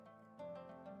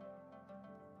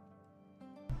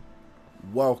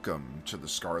Welcome to the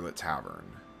Scarlet Tavern.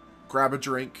 Grab a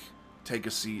drink, take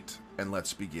a seat, and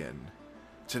let's begin.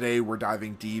 Today we're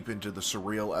diving deep into the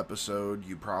surreal episode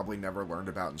you probably never learned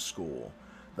about in school,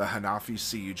 the Hanafi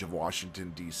Siege of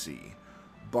Washington, D.C.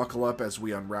 Buckle up as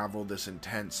we unravel this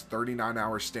intense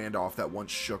 39-hour standoff that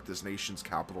once shook this nation's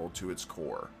capital to its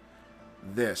core.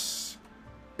 This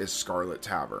is Scarlet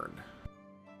Tavern.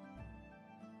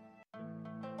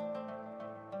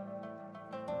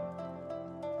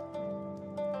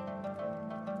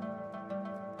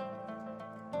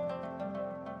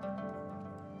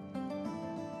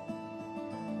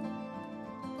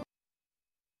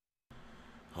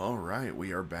 All right,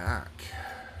 we are back.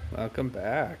 Welcome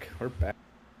back. We're back.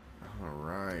 All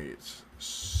right.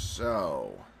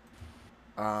 So,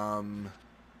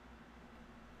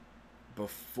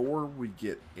 before we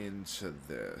get into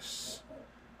this,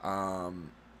 I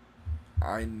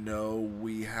know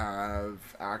we have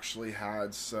actually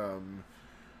had some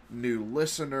new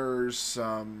listeners,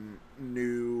 some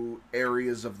new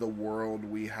areas of the world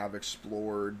we have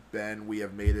explored. Ben, we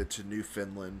have made it to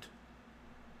Newfoundland.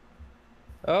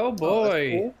 Oh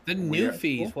boy, cool. the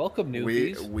newfies. Welcome,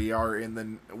 newfies. We are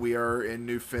in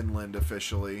Newfoundland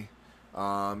officially,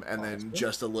 and then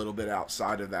just a little bit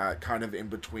outside of that, kind of in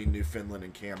between Newfoundland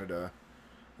and Canada.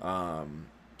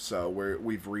 So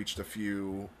we've reached a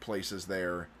few places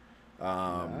there.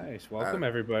 Nice. Welcome,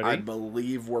 everybody. I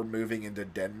believe we're moving into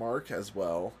Denmark as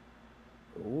well.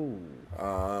 Ooh.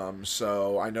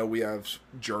 So I know we have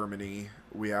Germany.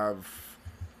 We have.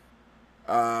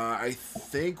 I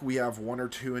think we have one or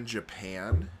two in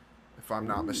Japan, if I'm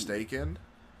not mistaken.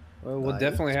 Well, we'll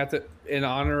definitely have to, in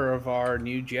honor of our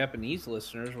new Japanese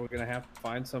listeners, we're going to have to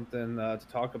find something to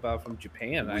talk about from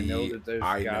Japan. I know that there's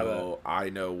I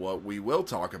know what we will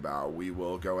talk about. We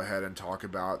will go ahead and talk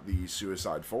about the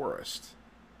Suicide Forest.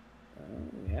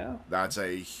 Yeah. That's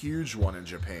a huge one in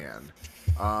Japan.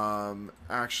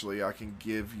 Actually, I can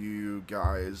give you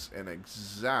guys an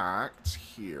exact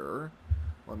here.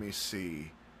 Let me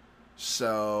see.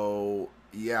 So,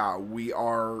 yeah, we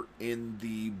are in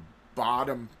the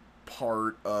bottom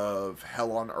part of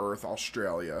Hell on Earth,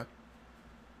 Australia.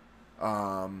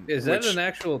 Is that an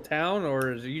actual town,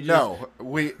 or is you just... No,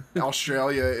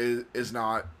 Australia is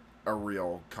not a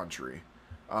real country.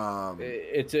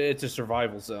 It's a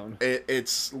survival zone.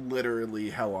 It's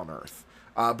literally Hell on Earth.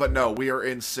 But no, we are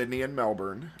in Sydney and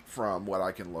Melbourne, from what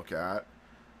I can look at.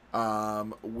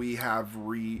 We have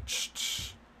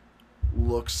reached,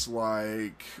 looks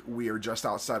like we are just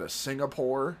outside of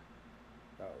Singapore.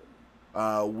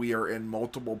 We are in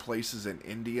multiple places in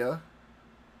India.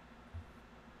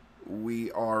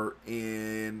 We are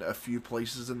in a few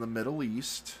places in the Middle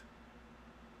East,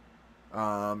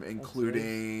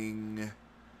 including,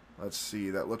 let's see,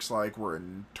 that looks like we're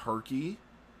in Turkey.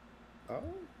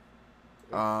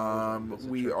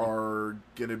 We are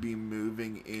gonna be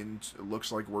moving into.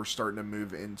 Looks like we're starting to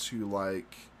move into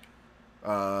like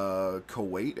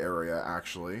Kuwait area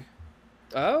actually.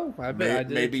 Oh, I bet I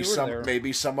did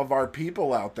maybe some of our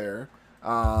people out there.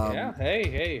 Yeah.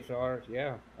 Hey. So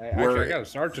yeah. Actually, I got a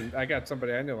sergeant. I got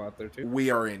somebody I know out there too.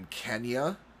 We are in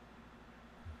Kenya.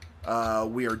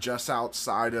 We are just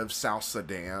outside of South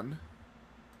Sudan.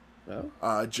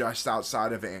 Oh. Just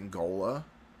outside of Angola.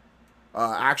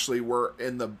 Actually, we're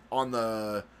on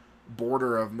the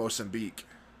border of Mozambique.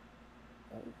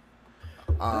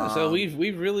 So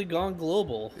we've really gone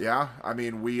global. Yeah, I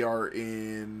mean we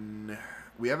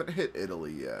haven't hit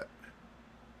Italy yet.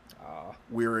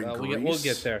 We're in Greece. We'll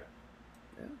get there.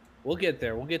 Yeah. We'll get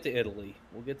there. We'll get to Italy.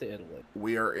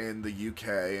 We are in the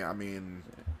UK. I mean,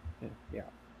 yeah.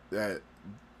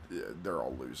 They're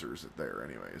all losers there,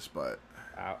 anyways. But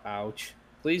ouch.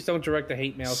 Please don't direct the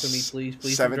hate mail to me, please.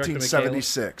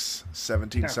 1776.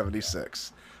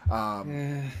 1776.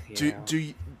 Yeah. Do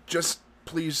you, just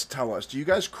please tell us, do you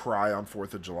guys cry on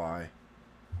 4th of July?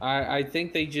 I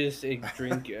think they just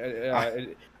drink.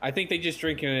 I think they just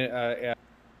drink an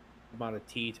amount of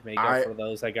tea to make up for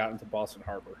those that got into Boston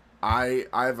Harbor. I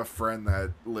have a friend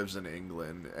that lives in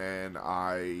England, and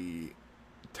I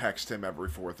text him every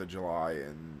 4th of July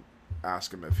and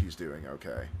ask him if he's doing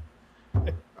okay.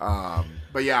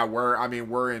 But yeah,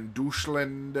 we're in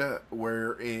Deutschland.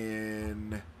 We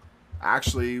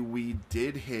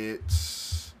did hit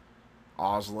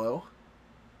Oslo.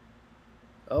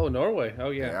 Oh, Norway. Oh,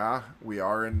 yeah. Yeah, we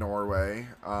are in Norway.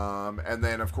 And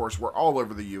then, of course, we're all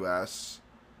over the U.S.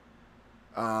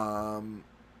 We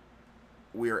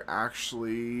are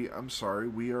actually, I'm sorry,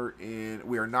 we are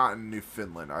not in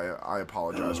Newfoundland. I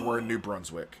apologize. We're in New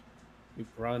Brunswick. New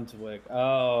Brunswick.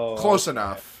 Oh. Close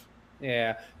enough.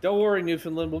 Yeah. Don't worry,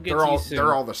 Newfoundland. We'll get to you soon.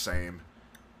 They're all the same.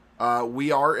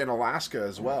 We are in Alaska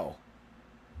as well.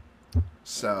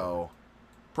 So,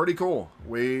 pretty cool.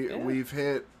 We've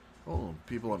hit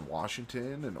people in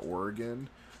Washington and Oregon.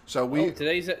 So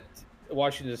today's at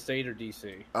Washington State or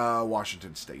DC?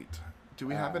 Washington State. Do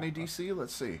we have any DC?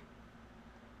 Let's see.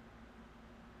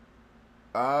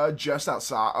 Just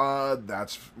outside.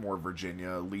 That's more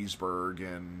Virginia, Leesburg,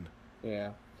 and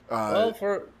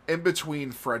well, in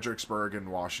between Fredericksburg and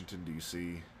Washington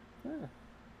D.C. Yeah.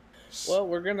 Well,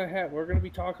 we're gonna be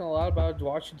talking a lot about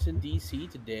Washington D.C.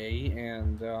 today,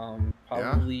 and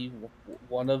probably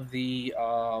one of the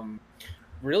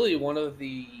really one of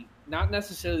the not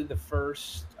necessarily the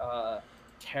first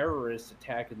terrorist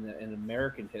attack in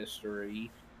American history,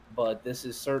 but this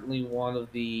is certainly one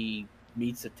of the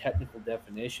meets the technical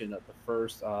definition of the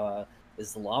first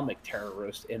Islamic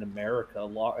terrorist in America.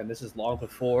 And this is long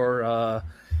before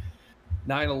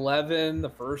 9/11, the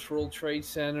first World Trade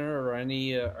Center, or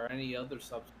any other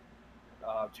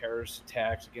terrorist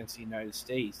attacks against the United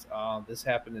States. This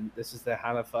happened, this is the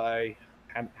Hanafi.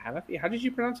 Hanafi? How did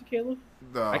you pronounce it, Caleb?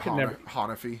 I could never.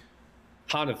 Hanafi.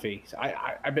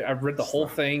 I've read the whole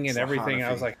thing and everything. Hanafi.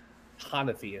 I was like,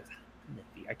 Hanafi.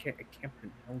 I can't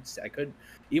pronounce it. I couldn't,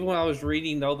 even when I was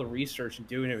reading all the research and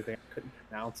doing everything, I couldn't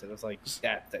pronounce it. I was like,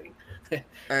 that thing.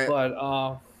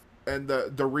 And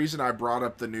the reason I brought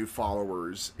up the new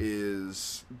followers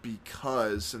is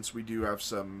because since we do have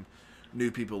some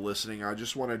new people listening, I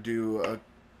just want to do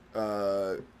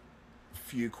a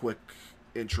few quick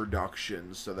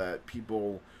introductions so that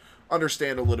people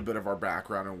understand a little bit of our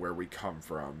background and where we come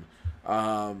from.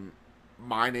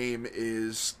 My name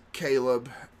is Caleb.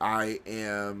 I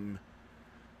am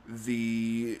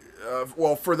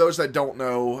for those that don't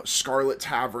know, Scarlet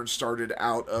Tavern started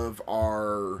out of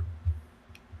our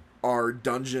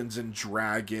Dungeons and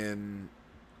Dragon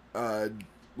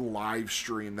live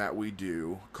stream that we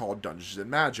do called Dungeons and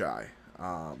Magi.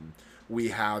 We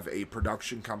have a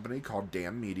production company called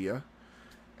Damn Media,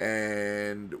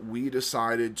 and we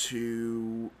decided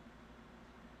to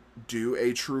do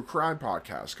a true crime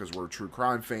podcast because we're true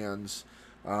crime fans.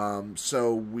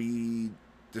 So we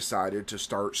decided to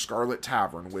start Scarlet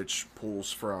Tavern, which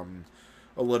pulls from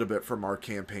a little bit from our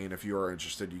campaign. If you are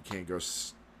interested, you can go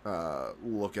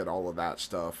look at all of that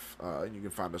stuff, and you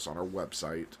can find us on our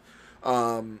website.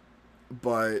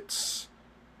 But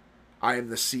I am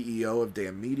the CEO of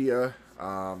Damn Media.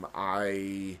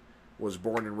 I was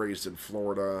born and raised in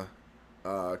Florida,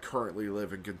 currently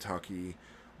live in Kentucky,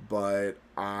 but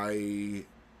I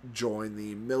joined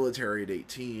the military at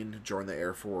 18, joined the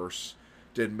Air Force,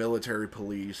 did military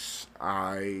police.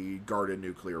 I guarded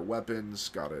nuclear weapons,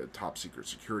 got a top secret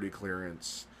security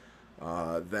clearance.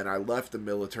 Then I left the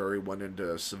military, went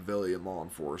into civilian law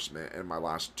enforcement, and my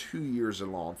last 2 years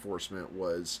in law enforcement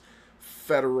was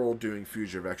federal, doing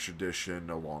fugitive extradition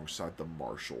alongside the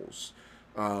marshals.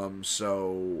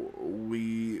 So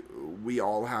we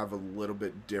all have a little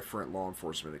bit different law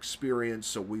enforcement experience,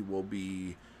 so we will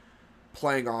be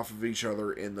playing off of each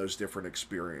other in those different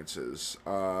experiences.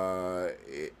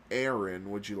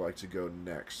 Aaron, would you like to go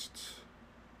next?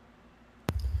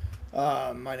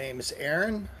 My name is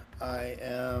Aaron. I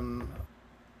am,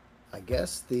 I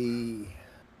guess, the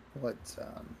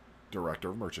Director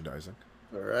of Merchandising.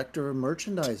 Director of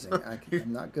Merchandising.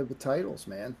 I'm not good with titles,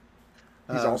 man.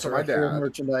 He's also my dad. Of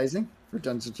merchandising for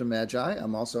Dungeons and Magi.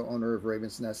 I'm also owner of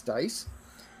Raven's Nest Dice,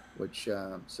 which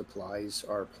supplies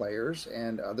our players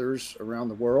and others around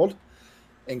the world,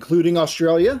 including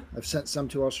Australia. I've sent some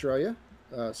to Australia,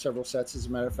 several sets, as a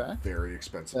matter of fact. Very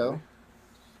expensive. So,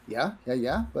 yeah.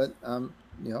 But I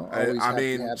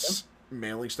mean,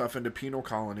 mailing stuff into penal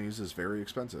colonies is very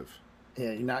expensive.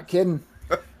 Yeah, you're not kidding.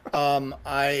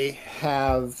 I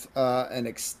have an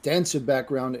extensive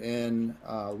background in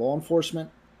law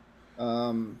enforcement,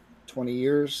 20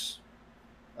 years,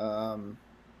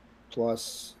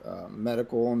 plus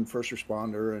medical and first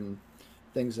responder and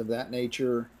things of that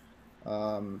nature.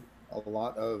 A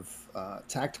lot of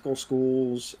tactical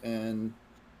schools and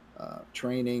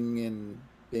training and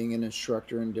being an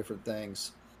instructor in different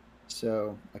things.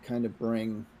 So I kind of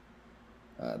bring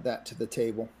that to the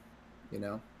table,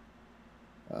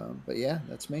 But yeah,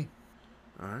 that's me.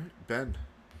 All right, Ben.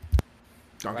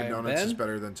 Dunkin' Donuts is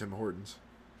better than Tim Hortons.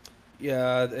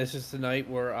 Yeah, this is the night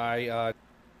where I...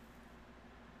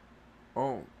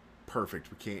 Oh, perfect.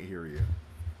 We can't hear you.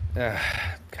 God,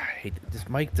 I hate this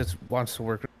mic just wants to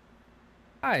work.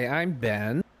 Hi, I'm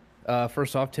Ben.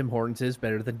 First off, Tim Hortons is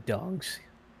better than Dunks.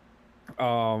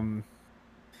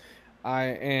 I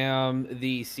am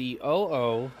the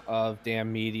COO of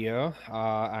Damn Media.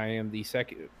 I am the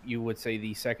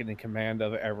second in command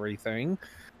of everything.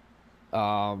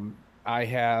 I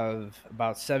have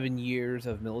about 7 years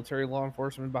of military law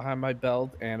enforcement behind my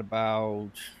belt, and about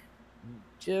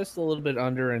just a little bit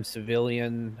under in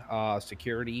civilian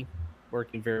security,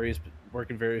 working various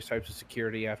types of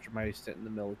security after my stint in the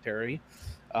military.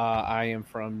 I am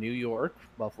from New York,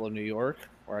 Buffalo, New York,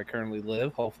 where I currently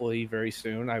live. Hopefully, very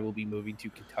soon, I will be moving to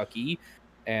Kentucky,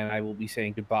 and I will be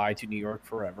saying goodbye to New York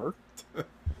forever.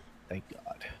 Thank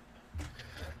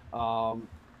God.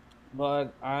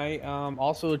 But I am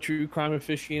also a true crime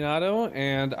aficionado,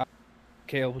 and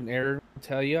Caleb and Aaron will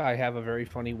tell you I have a very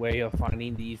funny way of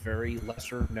finding these very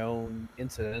lesser known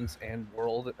incidents in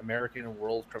American and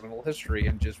world criminal history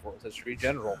and just world history in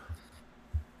general.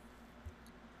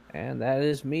 And that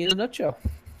is me in a nutshell.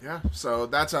 Yeah, so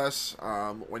that's us.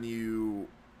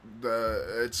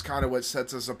 It's kind of what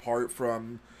sets us apart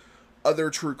from other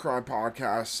true crime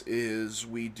podcasts is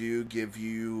we do give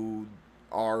you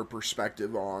our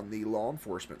perspective on the law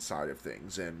enforcement side of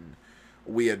things, and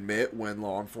we admit when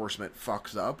law enforcement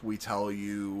fucks up. We tell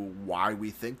you why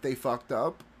we think they fucked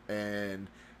up and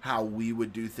how we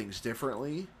would do things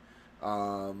differently,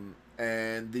 and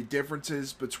the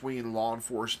differences between law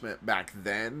enforcement back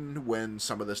then when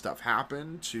some of this stuff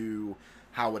happened to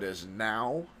how it is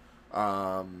now,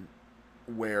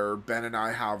 where Ben and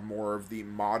I have more of the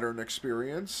modern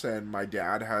experience and my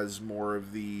dad has more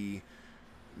of the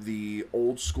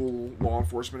old school law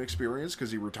enforcement experience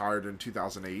because he retired in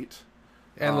 2008.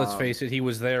 And let's face it, he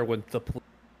was there when the police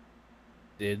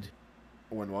did.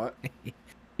 When what?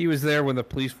 He was there when the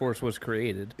police force was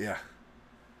created. Yeah.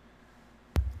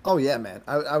 Oh yeah, man.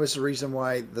 I was the reason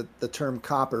why the term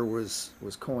copper was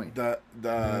coined.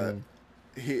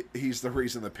 He's the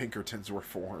reason the Pinkertons were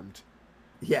formed.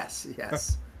 Yes.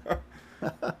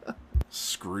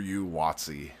 Screw you,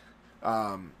 Watsy.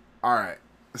 All right.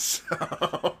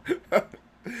 So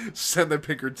send the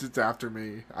Pinkertons after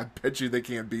me. I bet you they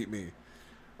can't beat me.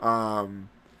 All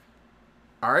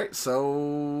right,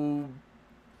 so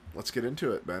let's get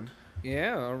into it, Ben.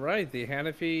 Yeah, all right. The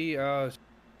Hanafi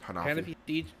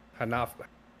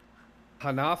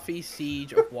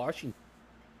siege of Washington.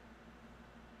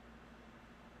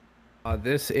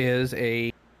 This is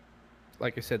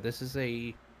like I said, this is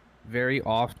a very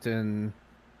often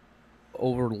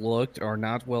overlooked or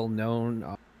not well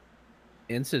known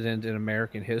incident in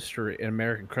American history, in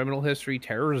American criminal history,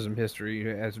 terrorism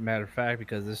history, as a matter of fact,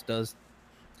 because this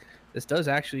does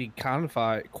actually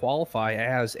qualify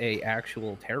as a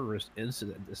actual terrorist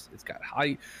incident.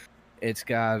 It's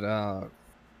got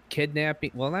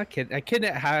kidnapping. Well, not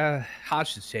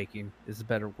hostage taking is a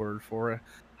better word for it.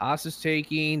 Hostage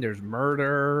taking. There's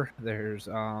murder. There's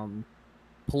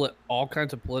all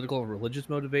kinds of political and religious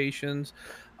motivations.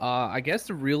 I guess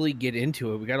to really get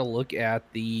into it, we got to look at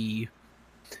the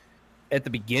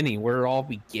beginning where it all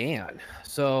began.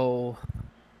 So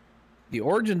the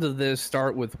origins of this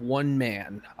start with one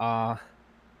man,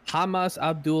 Hamas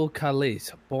Abdul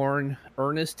Khalis, born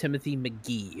Ernest Timothy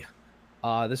McGee.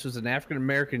 This was an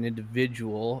African-American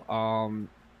individual.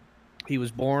 He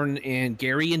was born in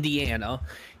Gary, Indiana.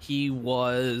 He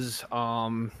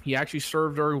actually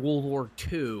served during World War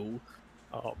II,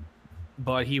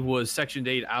 but he was Section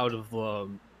 8 out of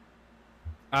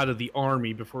the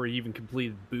Army before he even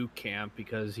completed boot camp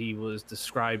because he was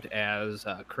described as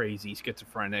crazy,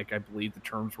 schizophrenic. I believe the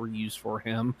terms were used for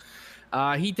him.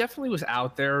 He definitely was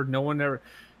out there. No one ever...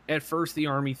 At first, the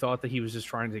Army thought that he was just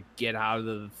trying to get out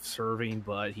of serving,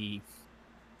 but he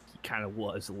kind of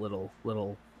was a little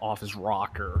off his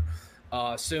rocker.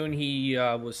 Soon he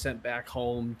was sent back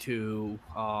home to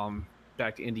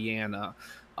back to Indiana.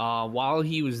 While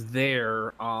he was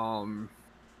there,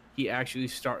 he met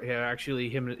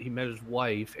his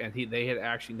wife, and they had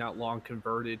actually not long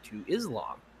converted to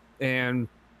Islam, and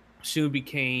soon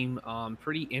became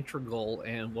pretty integral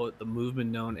in what the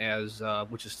movement known as,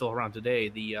 which is still around today,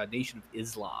 the Nation of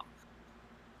Islam.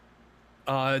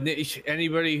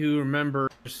 Anybody who remembers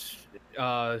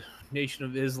Nation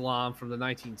of Islam from the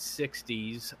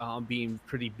 1960s being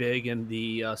pretty big in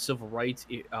the civil rights,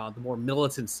 the more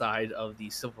militant side of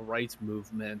the civil rights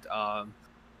movement.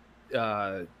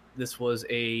 This was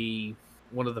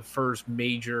one of the first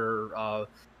major,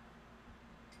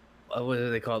 what do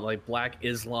they call it, like Black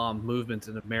Islam movements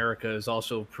in America. Is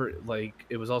also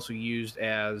it was also used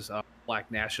as a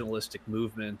Black nationalistic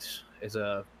movement as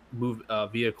a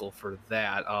vehicle for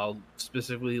that,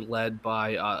 specifically led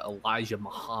by Elijah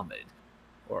Muhammad.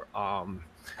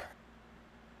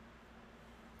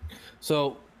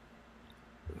 So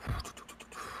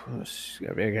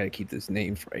I gotta keep this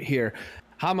name right here.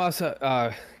 Hamas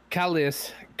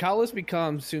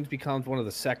Khalis soon becomes one of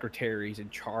the secretaries in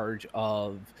charge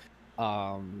of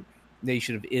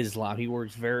Nation of Islam. He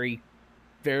works very,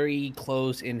 very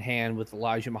close in hand with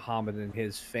Elijah Muhammad and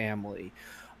his family.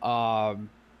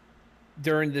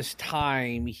 During this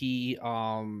time, he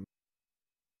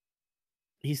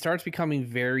starts becoming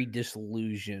very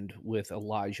disillusioned with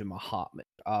Elijah Muhammad.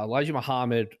 Elijah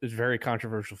Muhammad is a very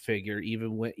controversial figure,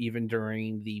 even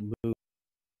during the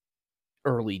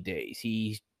early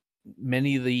days.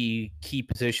 Many of the key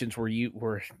positions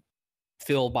were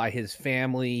filled by his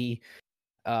family.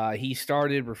 He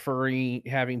started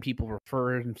having people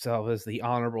refer himself as the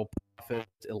Honorable Prophet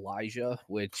Elijah,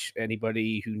 which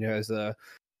anybody who has a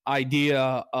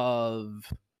idea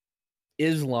of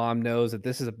Islam knows that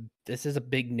this is a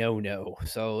big no-no.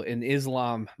 So in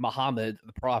Islam, Muhammad,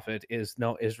 the prophet, is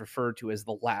referred to as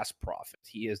the last prophet.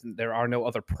 There are no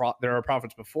other there are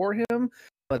prophets before him,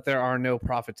 but there are no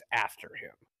prophets after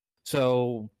him.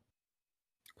 So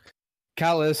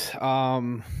Callis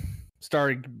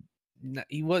started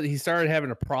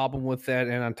having a problem with that,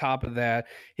 and on top of that,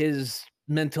 his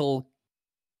mental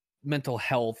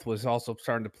health was also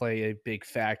starting to play a big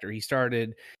factor. He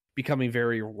started becoming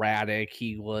very erratic.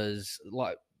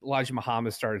 Elijah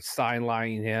Muhammad started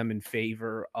sidelining him in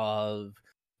favor of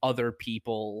other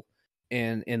people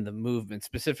in the movement.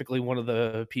 Specifically, one of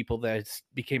the people that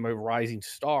became a rising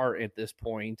star at this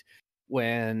point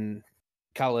when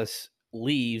Callis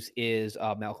leaves is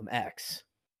Malcolm X.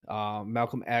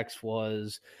 Malcolm X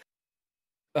was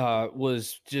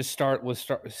starting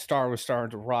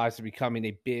to rise to becoming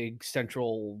a big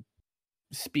central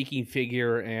speaking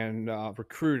figure and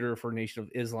recruiter for Nation of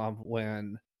Islam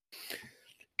when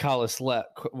Callis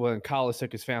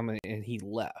took his family and he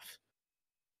left.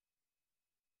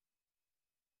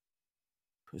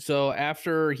 So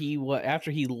after he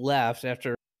left,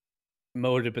 after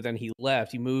promoted, but then he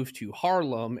left, he moved to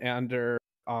Harlem and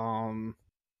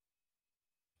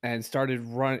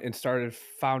started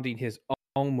founding his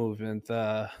own movement.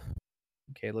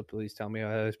 Caleb, please tell me how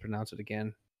to pronounce it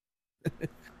again.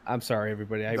 I'm sorry,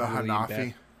 everybody. The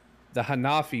Hanafi. The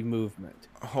Hanafi movement.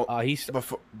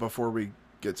 Before we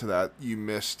get to that, you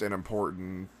missed an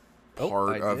important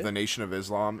part of the Nation of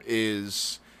Islam.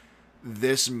 Is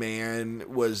this man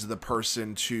was the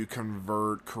person to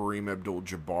convert Kareem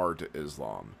Abdul-Jabbar to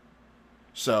Islam.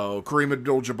 So Kareem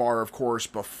Abdul-Jabbar, of course,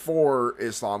 before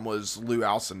Islam was Lou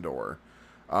Alcindor.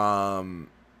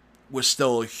 Was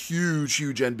still a huge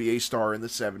NBA star in the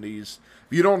 70s.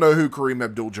 If you don't know who Kareem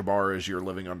Abdul-Jabbar is, you're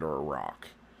living under a rock.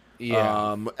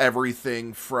 Yeah.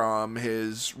 Everything from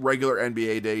his regular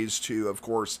NBA days to, of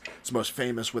course, it's most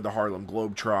famous with the Harlem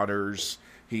Globetrotters.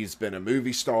 He's been a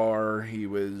movie star. He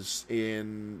was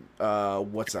in,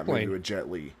 what's that movie with Jet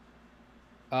Li?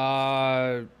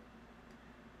 I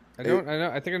think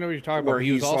I know what you're talking about.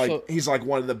 He's like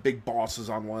one of the big bosses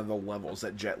on one of the levels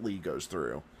that Jet Li goes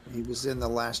through. He was in The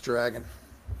Last Dragon.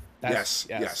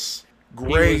 Yes.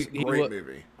 Great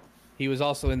movie. He was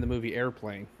also in the movie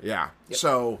Airplane. Yeah. Yep.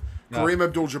 So Kareem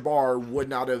Abdul-Jabbar would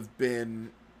not have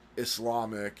been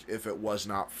Islamic if it was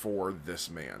not for this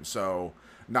man. So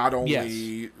not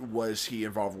only was he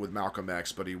involved with Malcolm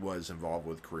X, but he was involved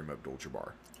with Kareem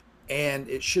Abdul-Jabbar. And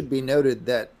it should be noted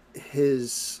that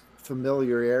his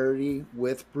familiarity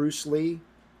with Bruce Lee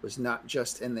was not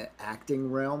just in the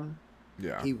acting realm.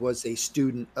 Yeah. He was a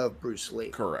student of Bruce Lee.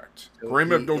 Correct. So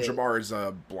Kareem Abdul-Jabbar is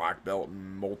a black belt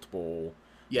in multiple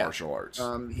martial arts.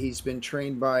 He's been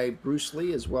trained by Bruce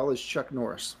Lee as well as Chuck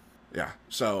Norris. Yeah.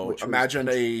 So imagine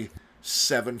a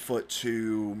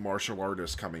 7'2" martial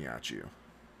artist coming at you.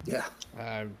 Yeah.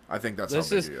 I think that's how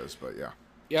big he is, but yeah.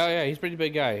 Yeah, he's a pretty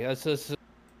big guy.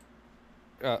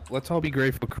 Let's all be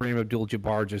grateful Kareem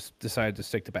Abdul-Jabbar just decided to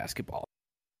stick to basketball.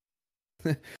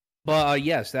 But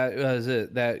yes, that was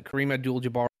it. That Kareem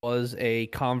Abdul-Jabbar was a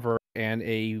convert and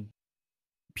a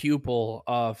pupil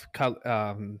of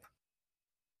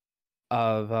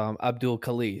Abdul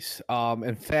Khalis.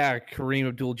 In fact, Kareem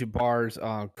Abdul-Jabbar's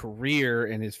career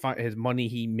and his money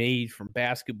he made from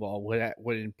basketball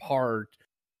would in part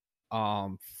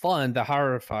fund the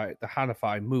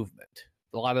Hanafi movement.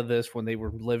 A lot of this when they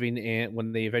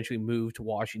eventually moved to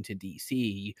Washington,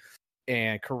 D.C.,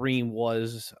 and Kareem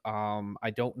was,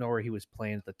 I don't know where he was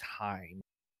playing at the time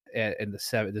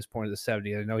this point of the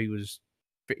 70s. I know he was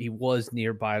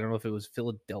nearby. I don't know if it was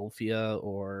Philadelphia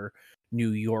or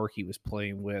New York he was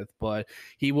playing with, but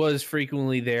he was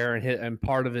frequently there, and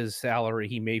part of his salary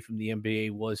he made from the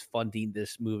NBA was funding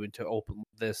this movement to open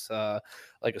this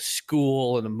like a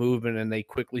school and a movement, and they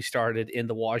quickly started in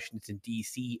the Washington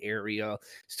D.C. area,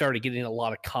 started getting a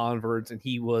lot of converts, and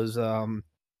he was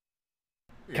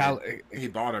he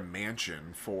bought a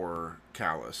mansion for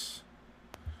Callis.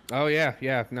 Oh yeah.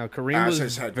 No, Kareem as was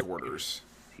his headquarters.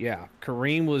 Yeah,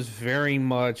 Kareem was very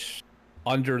much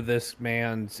under this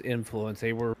man's influence.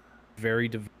 They were very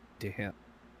devoted to him.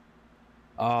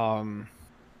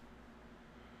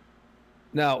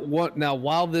 Now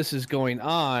while this is going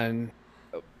on,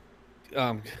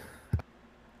 um,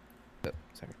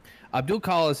 sorry, Abdul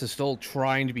Khalis is still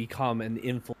trying to become an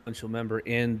influential member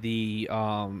in the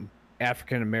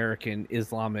African American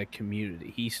Islamic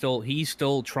community. He's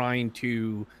still trying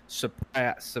to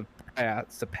surpass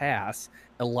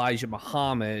Elijah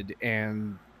Muhammad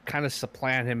and kind of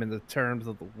supplant him in the terms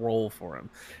of the role for him.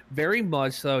 Very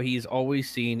much so, he's always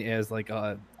seen as like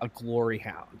a glory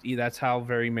hound. That's how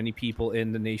very many people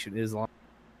in the Nation of Islam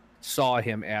saw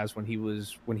him as when he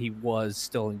was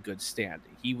still in good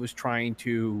standing. He was trying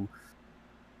to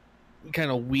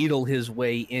kind of wheedle his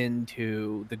way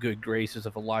into the good graces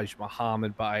of Elijah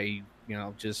Muhammad by,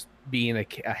 just being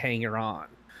a hanger on.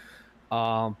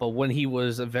 But when he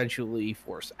was eventually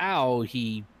forced out,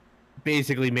 he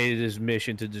basically made it his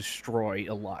mission to destroy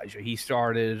Elijah. He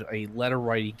started a letter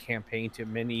writing campaign to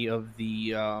many of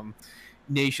the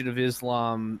Nation of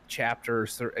Islam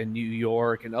chapters in New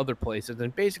York and other places,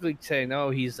 and basically saying,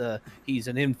 "No, he's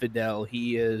an infidel.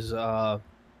 He is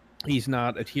he's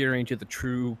not adhering to the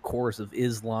true course of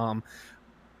Islam.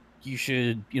 You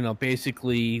should,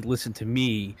 basically listen to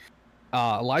me."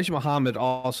 Elijah Muhammad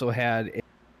also had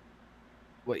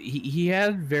he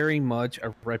had very much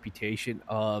a reputation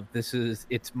of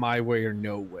it's my way or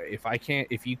no way.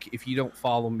 If you don't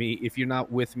follow me, if you're not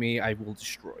with me, I will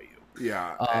destroy you.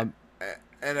 Yeah.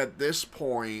 And at this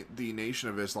point, the Nation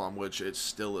of Islam, which it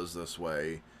still is this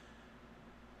way,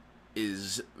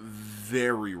 is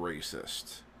very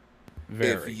racist.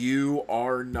 Very. If you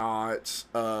are not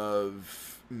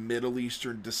of Middle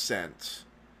Eastern descent,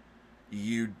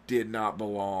 you did not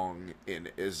belong in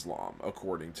Islam,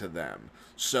 according to them.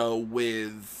 So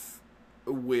with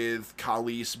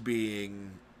Khalis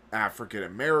being African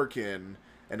American,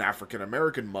 an African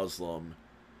American Muslim,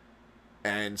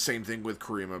 and same thing with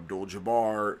Kareem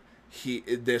Abdul-Jabbar,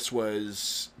 this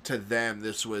was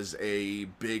a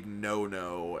big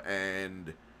no-no,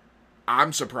 and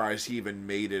I'm surprised he even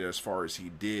made it as far as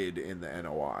he did in the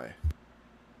NOI.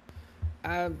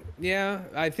 Yeah,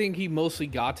 I think he mostly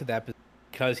got to that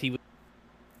because he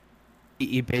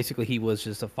was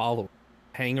just a follower,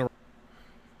 hanger,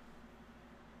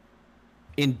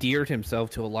 endeared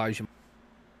himself to Elijah,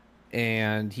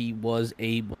 and he was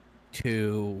able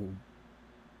to.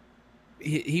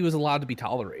 He was allowed to be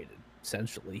tolerated.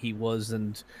 Essentially, he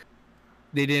wasn't.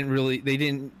 They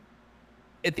didn't.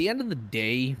 At the end of the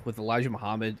day, with Elijah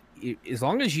Muhammad, as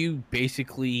long as you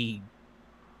basically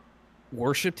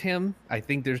worshipped him, I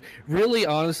think there's really,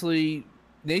 honestly,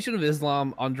 Nation of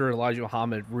Islam under Elijah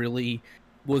Muhammad really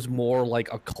was more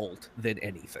like a cult than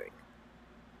anything.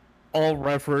 All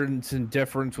reference and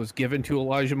deference was given to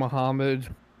Elijah Muhammad.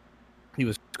 He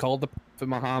was called the Prophet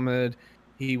Muhammad.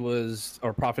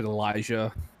 Or Prophet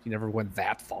Elijah. He never went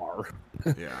that far.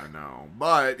 Yeah, I know.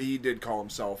 But he did call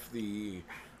himself the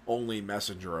only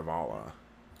messenger of Allah.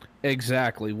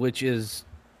 Exactly,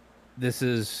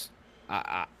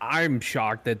 I'm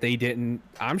shocked that they didn't.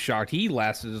 I'm shocked he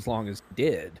lasted as long as he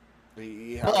did.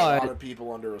 He had a lot of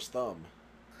people under his thumb.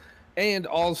 And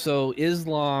also,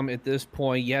 Islam at this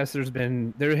point, yes,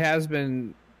 there has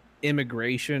been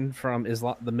immigration from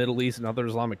the Middle East and other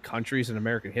Islamic countries in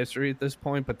American history at this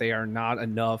point, but they are not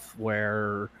enough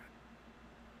where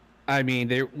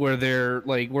where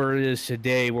it is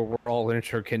today, where we're all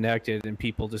interconnected and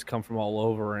people just come from all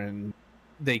over and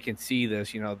they can see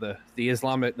this. The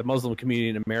Muslim community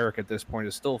in America at this point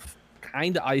is still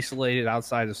kind of isolated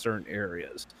outside of certain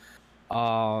areas.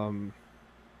 But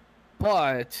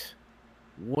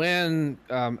when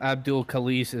Abdul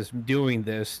Khalis is doing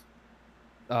this,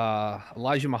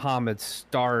 Elijah Muhammad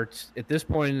starts at this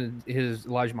point.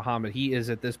 Elijah Muhammad, he is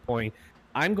at this point,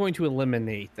 I'm going to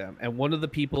eliminate them. And one of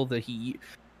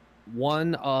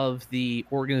the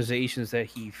organizations that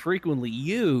he frequently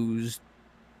used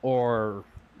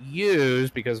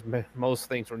because most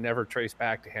things were never traced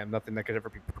back to him, nothing that could ever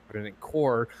be proven in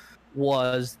court,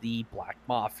 was the Black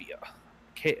Mafia.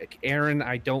 Aaron,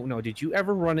 I don't know. Did you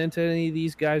ever run into any of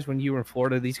these guys when you were in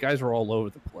Florida? These guys were all over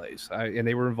the place, and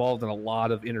they were involved in a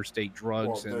lot of interstate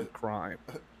drugs and crime.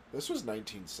 This was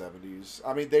 1970s.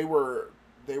 I mean, they were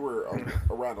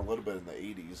around a little bit in the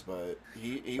 80s, but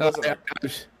he wasn't.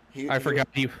 I forgot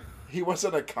he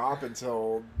wasn't a cop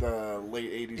until the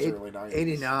late 80s, early 90s.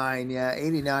 89, yeah,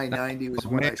 89, 90 was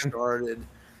when I started.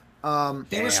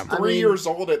 He was 3 years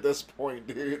old at this point,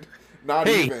 dude. Not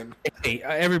even. Hey,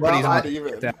 everybody's not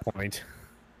even at that point.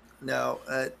 No.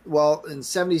 Well, in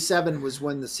 '77 was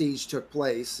when the siege took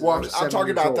place. Well, I'm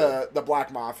talking about old. the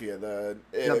Black Mafia. The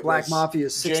It Black was Mafia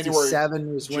January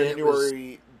 '67 was when it was.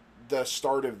 January. The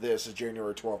start of this is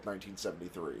January 12th,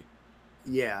 1973.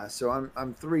 Yeah, so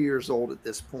I'm 3 years old at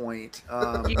this point.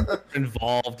 You were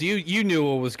involved. You knew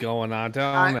what was going on.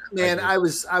 I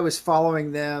was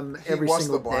following them every was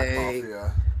single the Black day.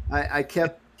 Mafia. I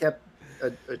kept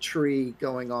a tree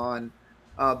going on,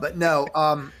 but no.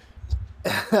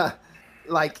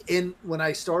 Like when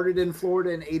I started in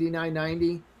Florida in '89,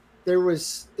 '90, there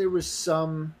was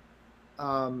some,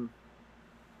 um,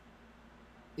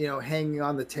 hanging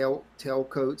on the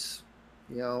tailcoats,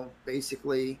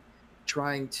 basically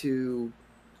trying to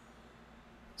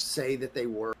say that they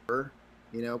were,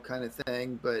 kind of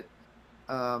thing. But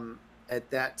at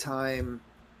that time,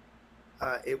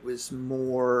 it was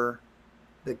more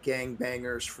the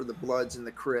gangbangers for the Bloods and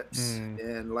the Crips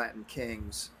and Latin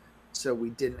Kings. So we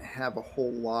didn't have a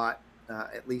whole lot,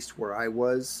 at least where I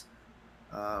was.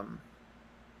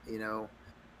 You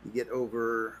get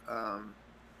over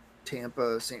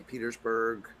Tampa, St.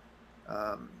 Petersburg.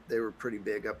 They were pretty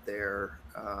big up there,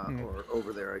 or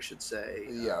over there, I should say.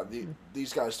 Yeah,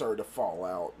 these guys started to fall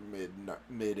out mid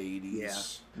 '80s. Yeah,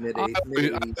 mid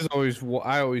 '80s.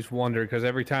 I always wondered, because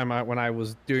every time when I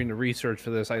was doing the research for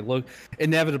this, I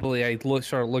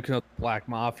started looking up Black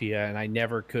Mafia, and I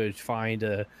never could find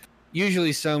a.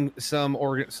 Usually, some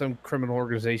criminal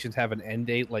organizations have an end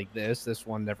date like this. This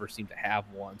one never seemed to have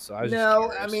one. So I was just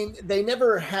curious. I mean, they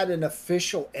never had an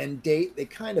official end date. They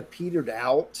kind of petered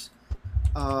out.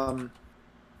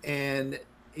 And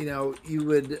you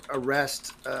would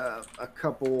arrest a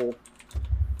couple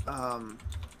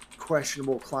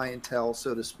questionable clientele,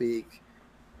 so to speak,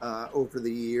 over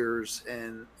the years,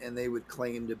 and they would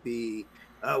claim to be,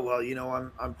 oh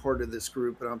well, I'm part of this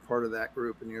group and I'm part of that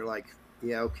group, and you're like,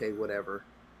 yeah, okay, whatever.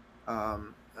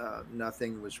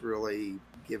 Nothing was really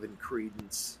given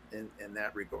credence in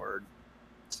that regard.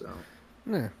 So,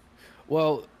 yeah.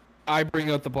 Well, I bring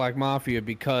up the Black Mafia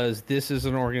because this is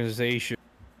an organization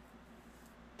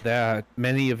that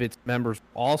many of its members are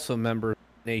also members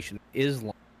of the Nation of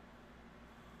Islam,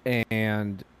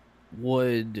 and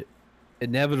would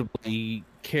inevitably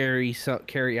carry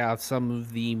out some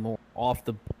of the more off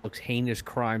the books heinous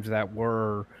crimes that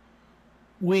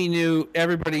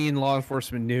everybody in law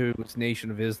enforcement knew it was Nation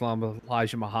of Islam,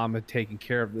 Elijah Muhammad taking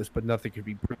care of this, but nothing could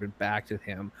be proven back to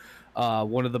him.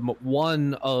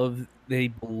 They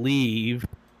believe,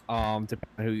 depending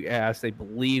on who you ask, they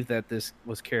believe that this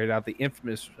was carried out, the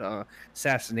infamous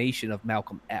assassination of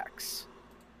Malcolm X.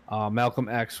 Malcolm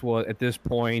X was, at this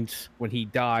point, when he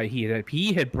died,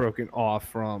 he had broken off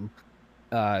from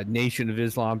Nation of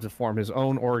Islam to form his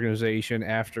own organization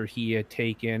after he had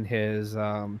taken his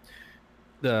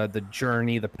the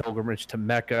journey, the pilgrimage to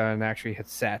Mecca, and actually had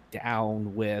sat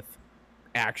down with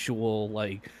actual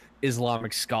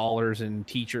Islamic scholars and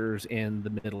teachers in the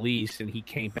Middle East, and he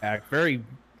came back very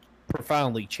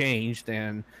profoundly changed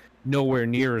and nowhere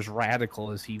near as radical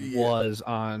as he was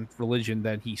on religion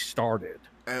that he started.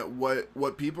 And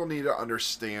what people need to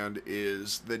understand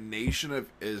is the Nation of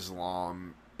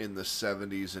Islam in the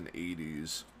 70s and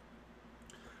 80s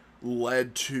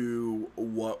led to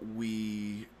what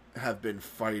we have been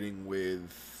fighting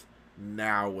with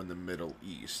now in the Middle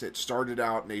East. It started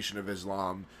out Nation of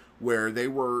Islam where they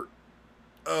were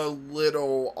a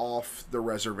little off the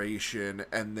reservation,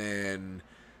 and then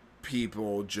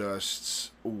people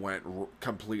just went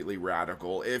completely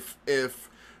radical. If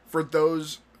for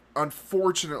those,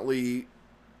 unfortunately,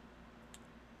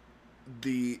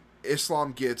 the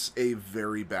Islam gets a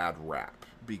very bad rap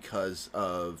because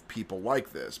of people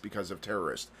like this, because of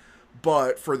terrorists.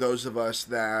 But for those of us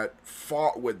that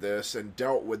fought with this and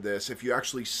dealt with this, if you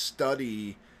actually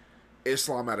study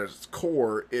Islam at its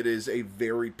core, it is a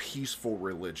very peaceful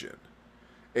religion.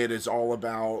 It is all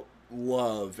about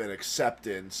love and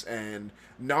acceptance, and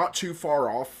not too far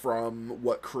off from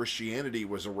what Christianity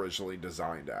was originally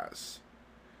designed as.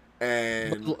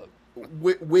 And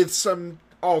with some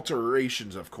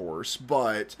alterations, of course,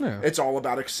 but it's all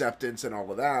about acceptance and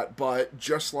all of that. But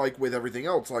just like with everything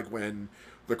else, like when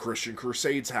the Christian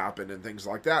Crusades happened and things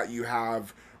like that, you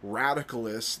have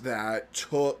radicalists that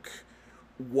took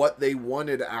what they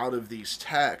wanted out of these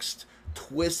texts,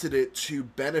 twisted it to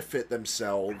benefit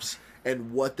themselves,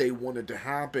 and what they wanted to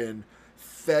happen,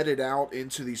 fed it out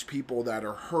into these people that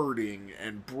are hurting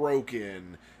and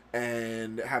broken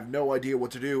and have no idea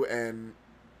what to do. And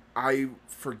I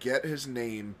forget his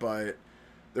name, but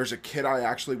there's a kid I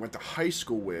actually went to high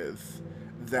school with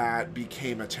that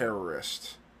became a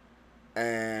terrorist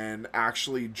and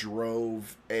actually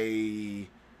drove a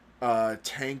a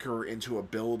tanker into a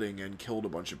building and killed a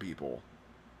bunch of people.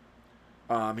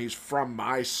 He's from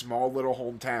my small little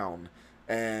hometown,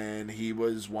 and he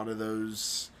was one of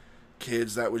those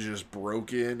kids that was just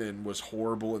broken and was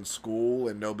horrible in school,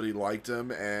 and nobody liked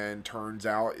him. And turns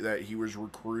out that he was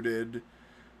recruited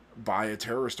by a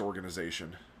terrorist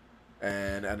organization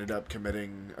and ended up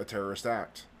committing a terrorist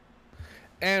act.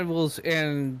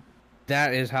 And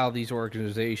that is how these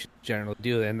organizations generally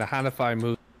do it. And the Hanafi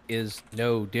movement is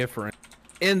no different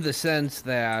in the sense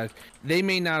that they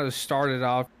may not have started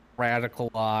off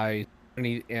radicalized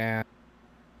and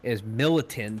as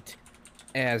militant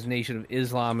as Nation of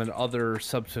Islam and other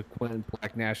subsequent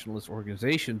black nationalist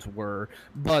organizations were,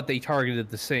 but they targeted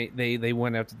the same. They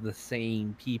went after the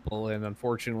same people, and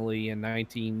unfortunately, in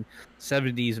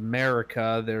 1970s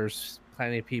America, there's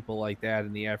plenty of people like that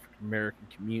in the African American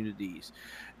communities.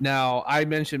 Now, I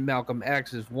mentioned Malcolm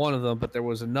X as one of them, but there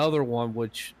was another one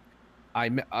which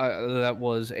that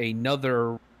was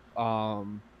another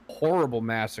horrible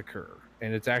massacre,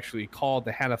 and it's actually called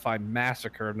the Hanafi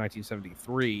Massacre of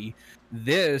 1973.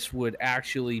 This would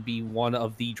actually be one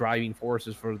of the driving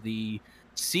forces for the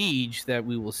siege that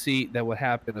we will see that would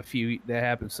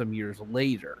happen some years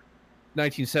later.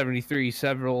 1973,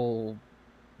 several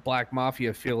black mafia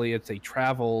affiliates, they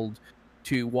traveled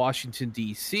to Washington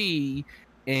D.C.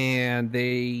 and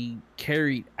they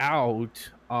carried out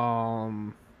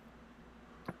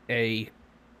it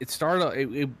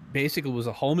basically was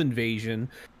a home invasion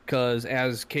because,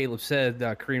 as Caleb said,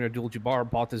 Kareem Abdul-Jabbar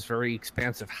bought this very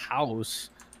expansive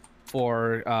house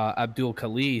for Abdul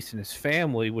Khalis and his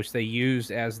family, which they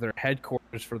used as their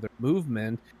headquarters for their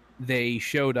movement. They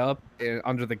showed up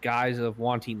under the guise of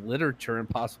wanting literature and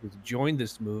possibly to join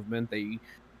this movement. They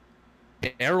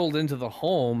barreled into the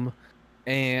home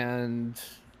and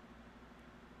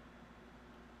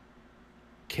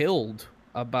killed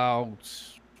about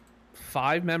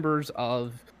 5 members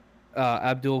of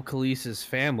Abdul Khalis's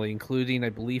family, including, I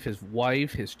believe, his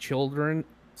wife, his children,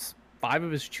 5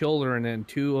 of his children, and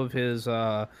 2 of his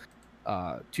 2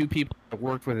 people that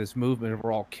worked with his movement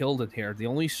were all killed in here. The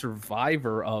only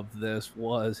survivor of this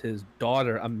was his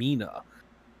daughter, Amina.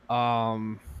 Now,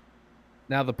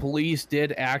 the police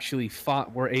did actually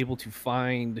were able to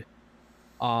find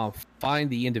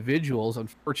the individuals.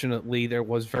 Unfortunately, there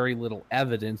was very little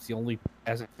evidence.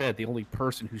 As I said, the only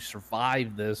person who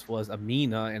survived this was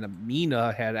Amina, and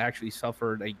Amina had actually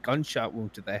suffered a gunshot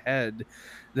wound to the head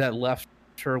that left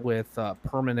her with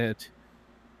permanent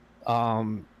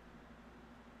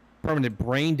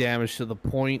brain damage to the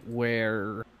point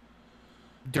where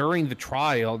during the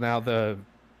trial, now the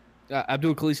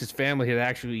Abdul Khalis's family had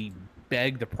actually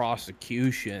begged the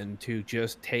prosecution to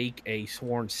just take a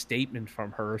sworn statement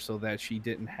from her so that she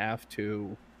didn't have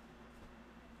to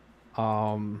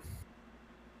so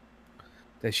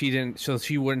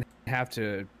she wouldn't have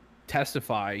to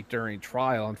testify during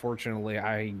trial. Unfortunately,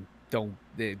 I don't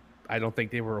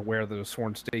think they were aware that a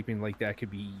sworn statement like that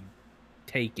could be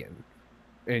taken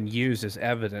and used as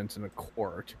evidence in a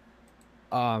court.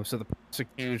 So the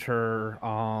prosecutor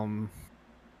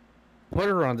put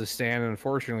her on the stand, and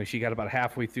unfortunately, she got about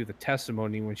halfway through the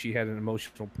testimony when she had an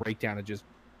emotional breakdown and just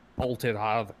bolted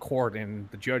out of the court. And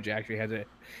the judge actually had to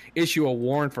issue a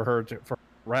warrant for her for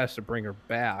arrest to bring her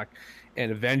back. And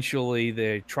eventually,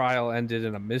 the trial ended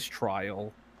in a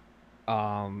mistrial.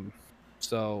 But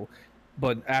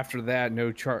after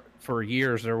that, for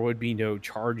years there would be no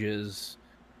charges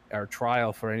or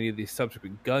trial for any of these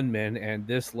subsequent gunmen, and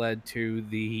this led to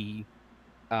the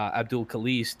Abdul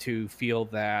Khalis to feel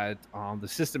that the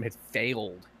system had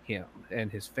failed him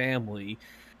and his family,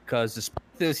 because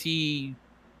despite this, he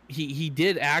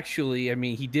did actually,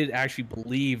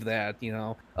 believe that,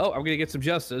 I'm gonna get some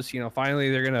justice. Finally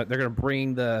they're gonna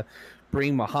bring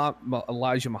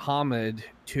Elijah Muhammad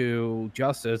to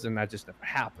justice, and that just never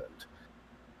happened.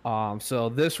 So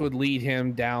this would lead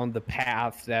him down the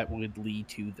path that would lead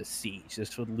to the siege.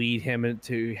 This would lead him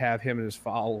to have him and his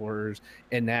followers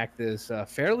enact this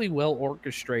fairly well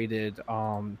orchestrated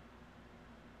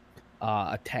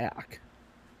attack.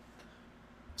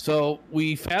 So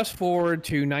we fast forward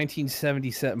to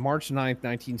 1977, March 9th,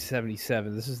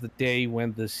 1977. This is the day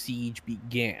when the siege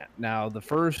began. Now, the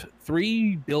first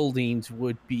 3 buildings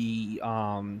would be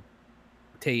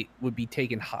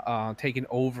taken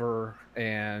over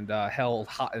and held,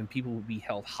 and people would be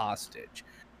held hostage.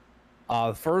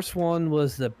 The first one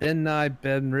was the Beni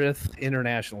Benrith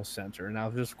International Center.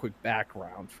 Now, just a quick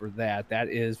background for that. That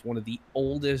is one of the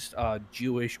oldest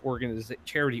Jewish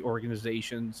charity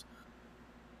organizations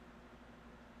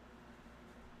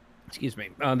Excuse me.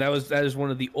 That is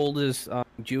one of the oldest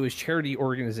Jewish charity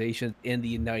organizations in the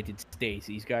United States.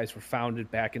 These guys were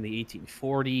founded back in the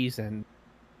 1840s, and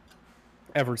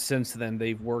ever since then,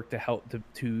 they've worked to help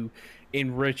to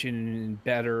enrich and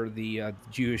better the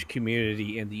Jewish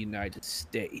community in the United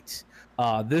States.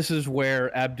 This is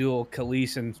where Abdul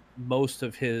Khalis and most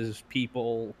of his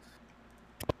people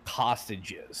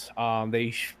hostages.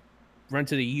 They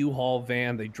rented a U-Haul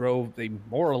van. They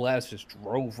more or less just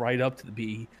drove right up to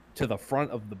the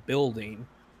front of the building,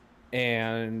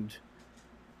 and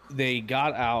they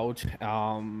got out,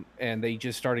 and they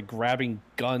just started grabbing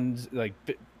guns, like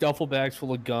duffel bags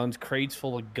full of guns, crates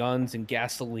full of guns and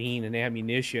gasoline and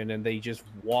ammunition, and they just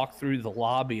walked through the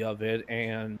lobby of it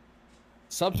and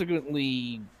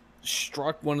subsequently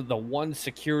struck one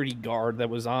security guard that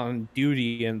was on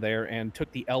duty in there and took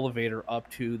the elevator up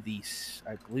to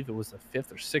I believe it was the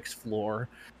 5th or 6th floor,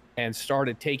 and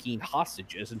started taking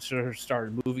hostages and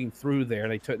started moving through there.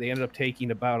 They ended up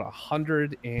taking about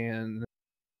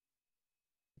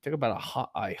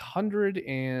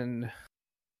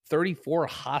 134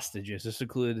 hostages. This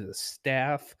included the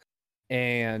staff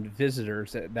and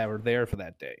visitors that were there for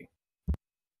that day.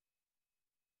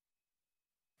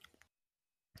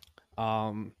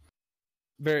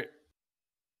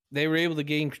 They were able to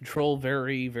gain control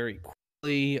very, very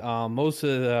quickly. Most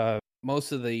of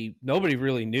the nobody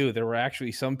really knew. There were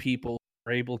actually some people who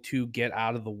were able to get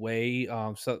out of the way.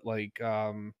 I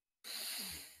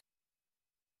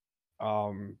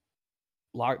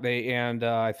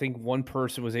think one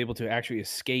person was able to actually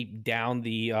escape down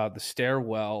the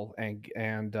stairwell and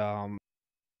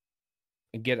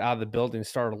get out of the building and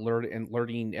start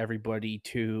alerting everybody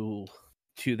to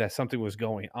that something was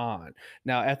going on.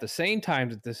 Now, at the same time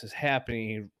that this is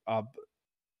happening,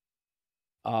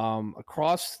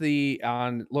 across the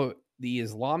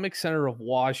Islamic Center of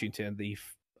Washington,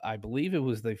 I believe it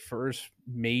was the first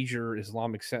major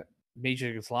Islamic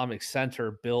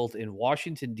center built in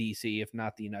Washington, D.C., if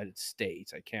not the United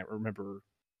States. I can't remember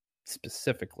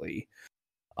specifically.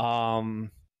 3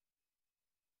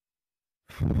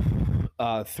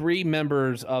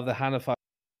 members of the Hanafi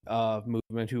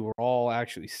movement, who were all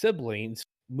actually siblings,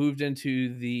 moved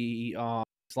into the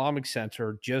Islamic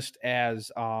Center just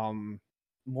as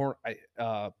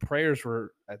prayers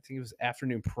were, I think it was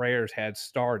afternoon prayers had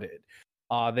started.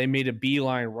 They made a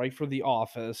beeline right for the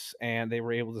office, and they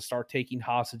were able to start taking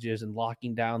hostages and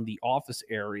locking down the office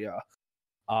area.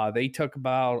 They took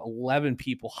about 11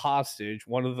 people hostage.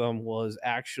 One of them was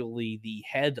actually the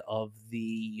head of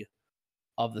the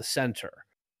center.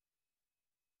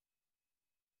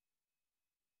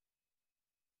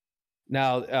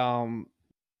 Now,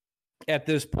 at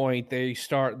this point, the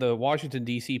Washington,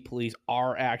 D.C. police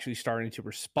are actually starting to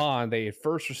respond. They had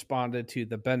first responded to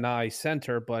the Benai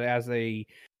Center, but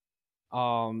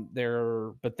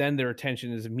then their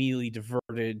attention is immediately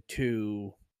diverted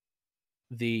to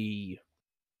the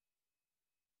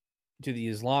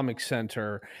Islamic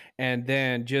Center, and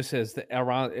then just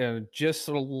around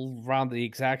the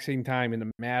exact same time, in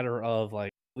a matter of,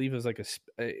 like, I believe it was like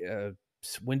a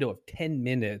window of 10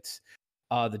 minutes,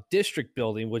 the district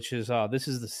building, which is this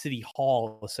is the city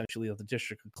hall essentially of the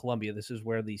District of Columbia. This is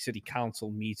where the city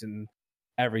council meets and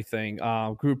everything.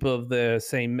 Group of the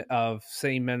same men of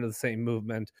the same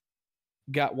movement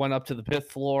went up to the 5th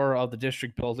floor of the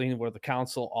district building where the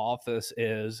council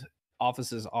offices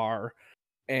are,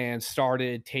 and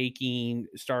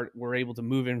were able to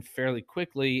move in fairly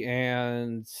quickly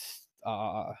and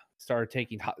started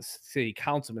taking city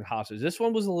councilmen hostage. This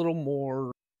one was a little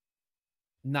more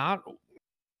not.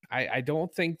 I don't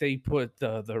think they put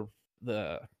the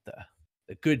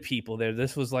good people there.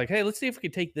 This was like, hey, let's see if we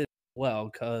can take this well,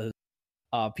 because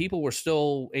people were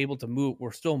still able to move.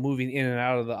 Were still moving in and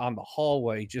out on the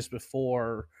hallway just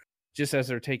as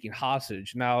they're taking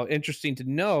hostage. Now, interesting to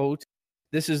note,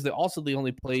 this is also the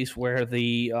only place where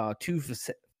the two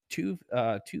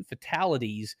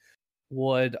fatalities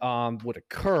would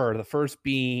occur. The first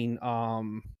being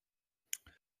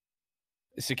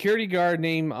a security guard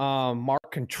named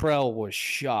Mark Cantrell was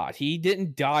shot. He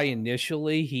didn't die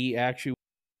initially. He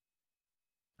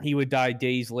would die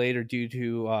days later due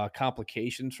to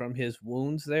complications from his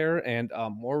wounds there. And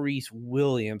Maurice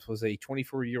Williams was a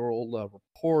 24-year-old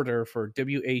reporter for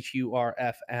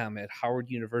WHUR-FM at Howard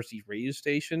University's radio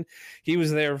station. He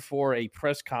was there for a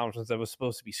press conference that was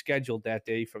supposed to be scheduled that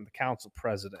day from the council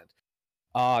president.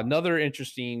 Another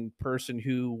interesting person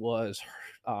who was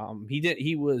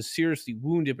he was seriously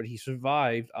wounded, but he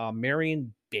survived.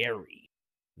 Marion Barry.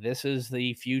 This is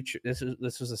the future.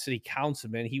 This was a city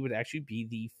councilman. He would actually be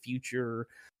the future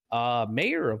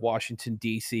mayor of Washington,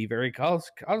 D.C., very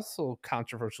also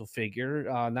controversial figure,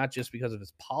 not just because of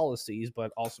his policies,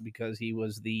 but also because he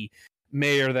was the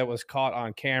mayor that was caught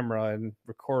on camera and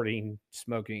recording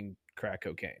smoking crack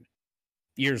cocaine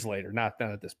years later, not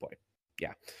at this point.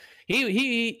 Yeah,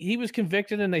 he was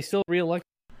convicted and they still reelected.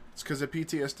 It's because of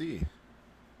PTSD.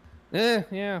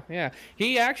 Yeah.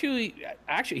 He actually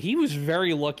he was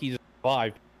very lucky to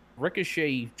survive.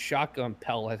 Ricochet shotgun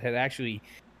pellet had actually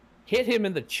hit him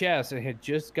in the chest and had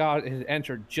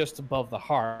entered just above the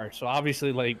heart. So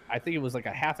obviously, like, I think it was like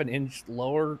a half an inch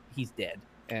lower, he's dead.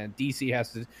 And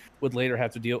DC would later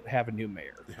have to have a new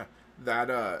mayor. Yeah.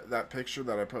 That picture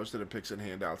that I posted in Picks and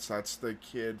Handouts, that's the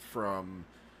kid from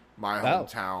my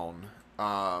hometown.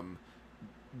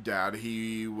 Dad,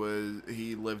 he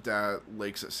lived at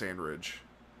Lakes at Sandridge.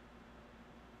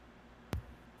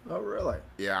 Oh, really?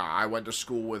 Yeah, I went to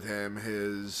school with him.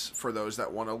 For those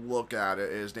that want to look at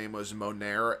it, his name was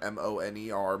Moner,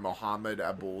 Moner, Mohammed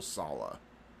Abul Salah.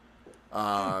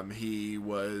 He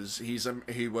was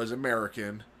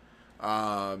American.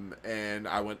 And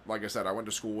I went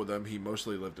to school with him. He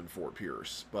mostly lived in Fort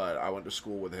Pierce, but I went to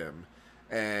school with him.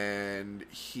 And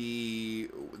the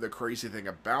crazy thing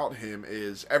about him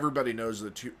is everybody knows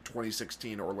the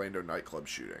 2016 Orlando nightclub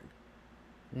shooting.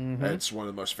 Mm-hmm. It's one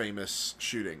of the most famous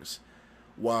shootings.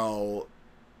 Well,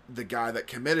 the guy that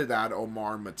committed that,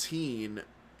 Omar Mateen,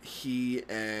 he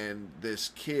and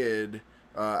this kid,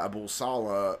 Abul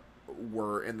Salah,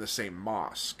 were in the same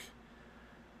mosque.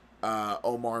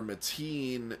 Omar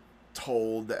Mateen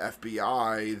told the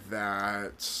FBI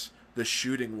that the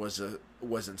shooting was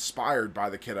inspired by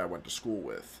the kid I went to school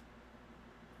with.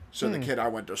 So the kid I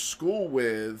went to school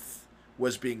with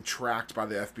was being tracked by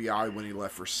the FBI when he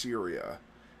left for Syria.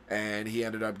 And he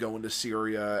ended up going to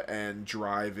Syria and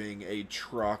driving a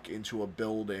truck into a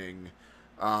building,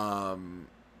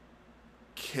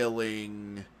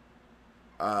 killing...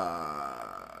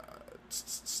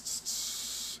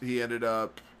 he ended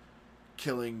up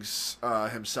killing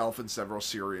himself and several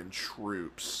Syrian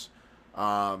troops.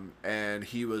 And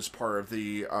he was part of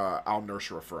the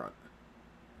Al-Nusra Front.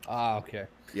 Ah, okay.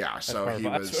 Yeah, so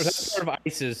that's part of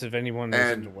ISIS, if anyone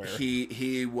isn't aware.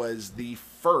 He was the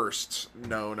first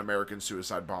known American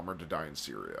suicide bomber to die in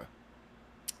Syria.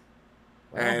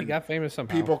 Well, and he got famous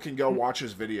somehow. People can go watch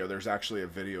his video. There's actually a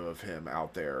video of him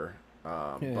out there.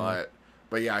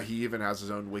 But yeah, he even has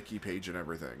his own wiki page and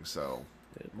everything. So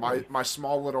my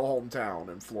small little hometown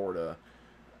in Florida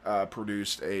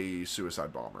produced a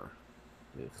suicide bomber.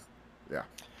 Yeah.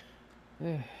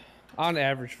 On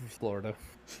average for Florida.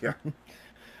 Yeah.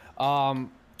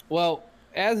 Well,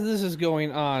 as this is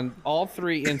going on, all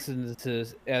three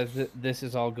incidences, this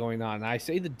is all going on, I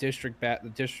say the district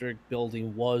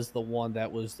building was the one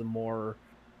that was the one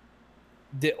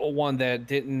that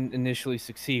didn't initially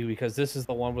succeed, because this is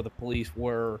the one where the police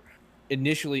were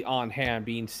initially on hand,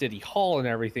 being City Hall and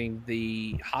everything.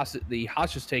 The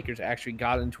hostage takers actually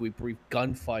got into a brief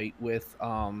gunfight with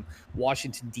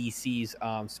Washington D.C.'s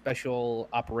Special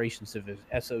Operations Division,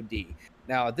 SOD.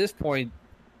 Now, at this point,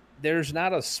 there's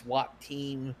not a SWAT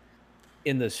team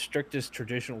in the strictest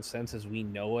traditional sense as we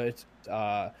know it.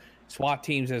 SWAT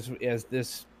teams, at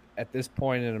this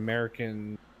point in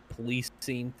American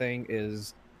policing thing,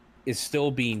 is still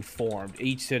being formed.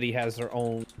 Each city has their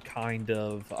own kind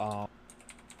of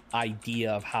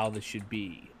idea of how this should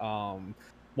be.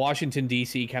 Washington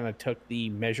D.C. kind of took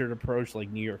the measured approach, like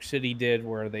New York City did,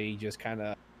 where they just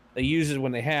they used it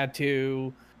when they had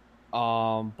to.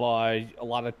 But a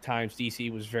lot of times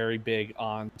DC was very big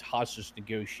on hostage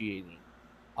negotiating,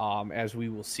 as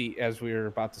we're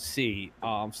about to see.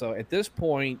 So at this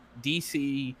point,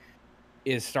 DC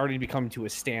is starting to become to a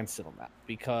standstill now,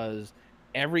 because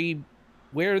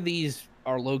where these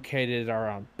are located are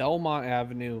on Belmont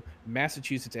Avenue,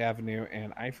 Massachusetts Avenue,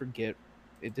 and I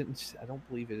don't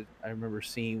believe it. I remember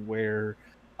seeing where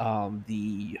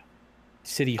the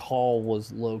City Hall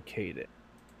was located.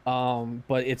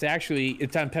 But it's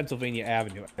on Pennsylvania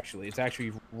Avenue. Actually, it's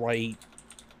actually right,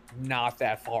 not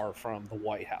that far from the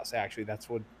White House. Actually, that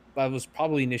was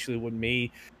probably initially what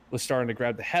was starting to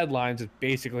grab the headlines. Is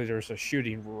basically there's a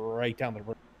shooting right down the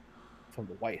road from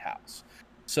the White House.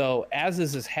 So as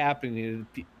this is happening,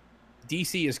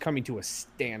 DC is coming to a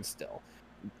standstill.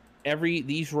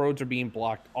 These roads are being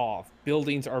blocked off.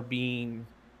 Buildings are being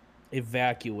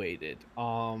evacuated.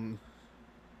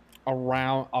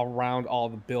 Around all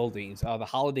the buildings. The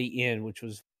Holiday Inn, which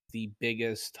was the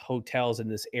biggest hotels in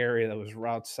this area that was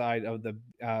outside of the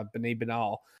B'nai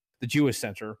B'nai, the Jewish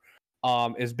center,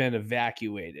 has been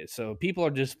evacuated. So people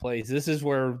are displaced. This is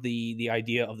where the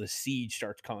idea of the siege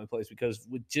starts coming in place, because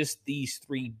with just these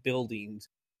three buildings,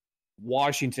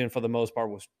 Washington, for the most part,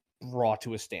 was brought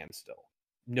to a standstill.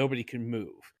 Nobody could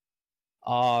move.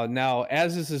 Now,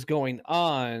 as this is going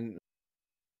on,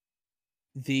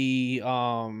 the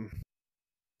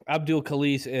Abdul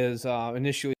Khalis is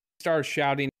initially starts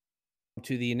shouting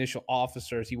to the initial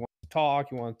officers. He wants to talk.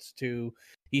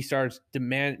 He starts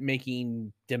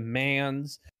making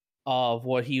demands of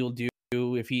what he'll do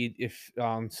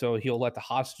so he'll let the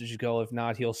hostages go. If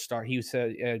not, he'll start. He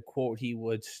said, quote, he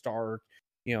would start,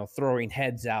 throwing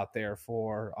heads out there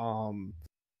for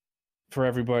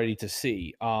everybody to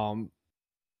see.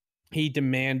 He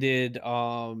demanded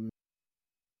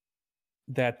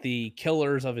that the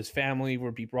killers of his family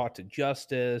would be brought to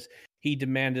justice. He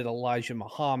demanded Elijah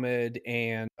Muhammad,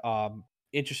 and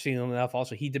interestingly enough,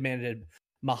 also he demanded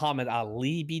Muhammad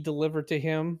Ali be delivered to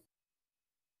him.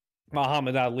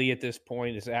 Muhammad Ali at this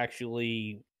point is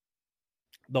actually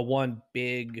the one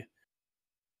big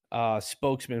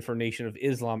spokesman for Nation of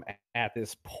Islam at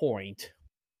this point.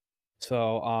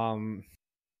 So,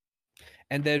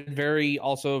 and then very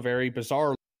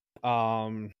bizarre,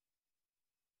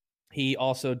 he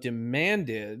also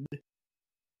demanded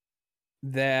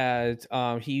that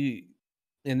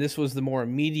and this was the more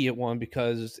immediate one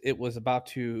because it was about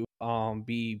to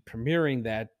be premiering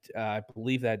that I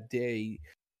believe that day.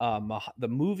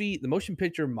 The motion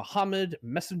picture Muhammad,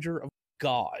 Messenger of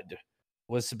God,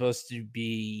 was supposed to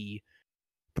be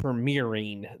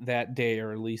premiering that day,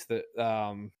 or at least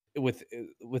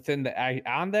within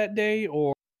on that day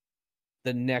or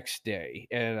the next day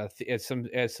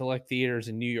at select theaters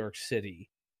in New York City.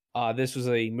 This was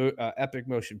a epic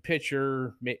motion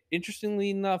picture, interestingly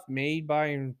enough, made by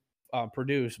and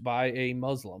produced by a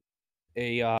Muslim,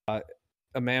 a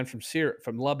man from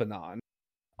Lebanon,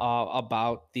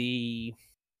 about the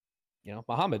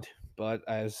Muhammad. But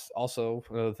as also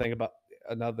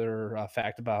another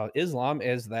fact about Islam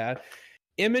is that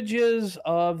images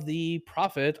of the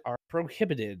Prophet are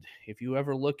prohibited. If you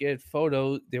ever look at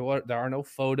photos, there are no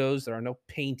photos, there are no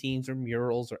paintings or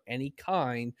murals or any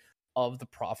kind of the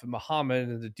Prophet Muhammad,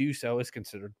 and to do so is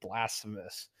considered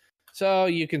blasphemous. So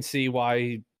you can see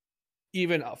why,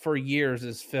 even for years,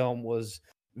 this film was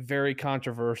very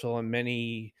controversial, and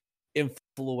many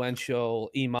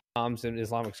influential imams and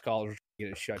Islamic scholars get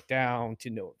it shut down to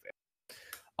no avail.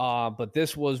 But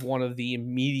this was one of the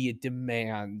immediate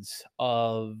demands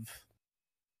of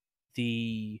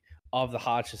the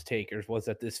hostage takers, was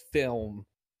that this film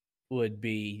would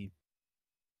be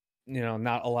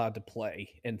not allowed to play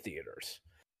in theaters.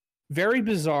 Very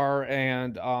bizarre.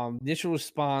 And initial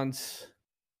response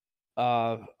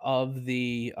of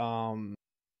the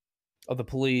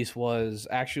police was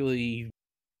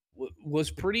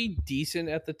pretty decent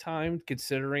at the time,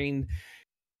 considering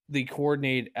the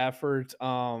coordinated effort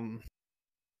at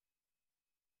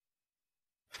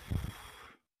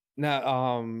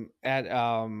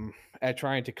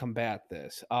trying to combat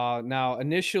this. Now,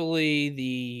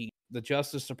 initially, the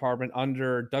Justice Department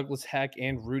under Douglas Heck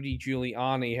and Rudy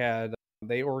Giuliani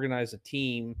they organized a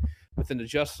team within the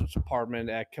Justice Department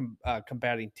at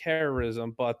combating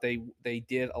terrorism, but they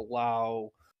did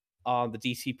allow the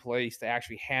DC police to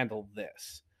actually handle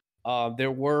this.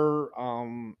 There were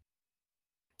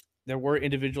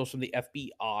individuals from the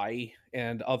FBI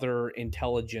and other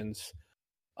intelligence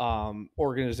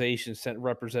organizations sent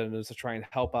representatives to try and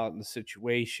help out in the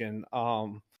situation.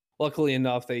 Luckily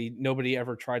enough, nobody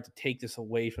ever tried to take this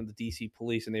away from the DC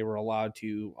police, and they were allowed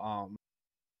to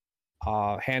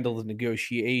handle the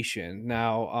negotiation.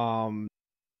 Now,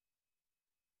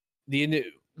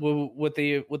 what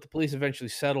the police eventually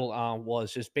settled on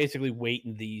was just basically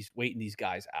waiting these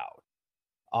guys out.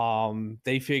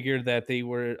 They figured that they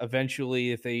were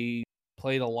eventually, if they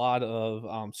played a lot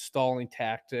of stalling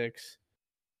tactics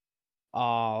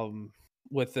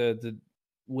with the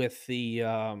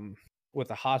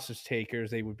hostage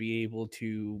takers, they would be able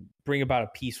to bring about a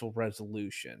peaceful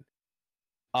resolution.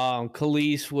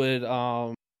 Khalis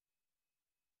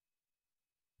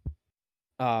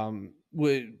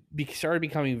started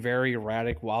becoming very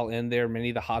erratic while in there.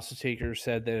 Many of the hostage takers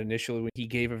said that initially, when he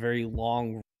gave a very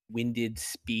long-winded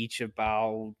speech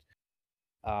about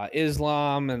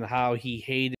Islam and how he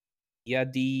hated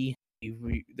Yadi,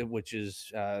 which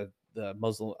is the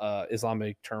Muslim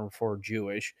Islamic term for Jew,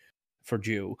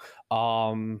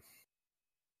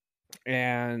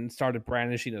 and started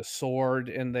brandishing a sword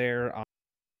in there.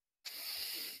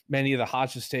 Many of the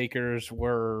hostage takers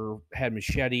had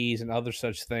machetes and other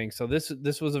such things. So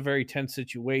this was a very tense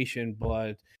situation,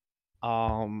 but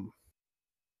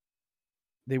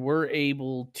they were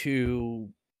able to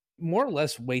more or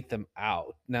less wait them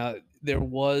out. Now, there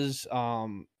was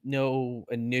no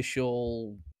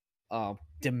initial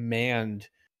demand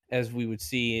as we would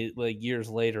see like years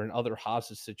later in other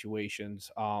hostage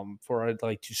situations, for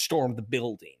like to storm the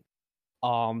building.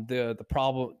 The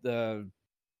problem, the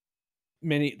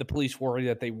police worry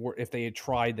that if they had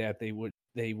tried that, it would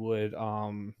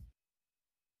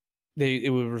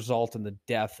result in the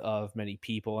death of many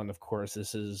people. And of course,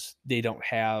 they don't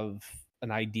have an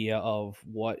idea of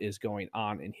what is going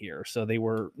on in here. So they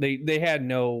had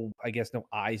no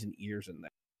eyes and ears in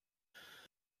that.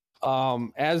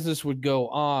 As this would go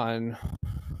on,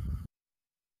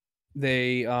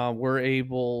 they were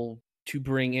able to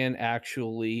bring in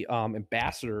actually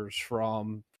ambassadors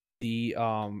from the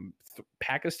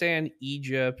Pakistan,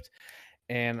 Egypt,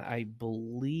 and I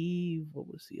believe, what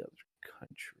was the other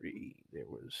country? There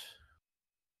was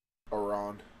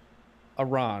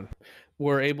Iran.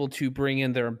 Were able to bring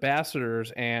in their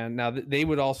ambassadors, and now they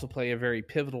would also play a very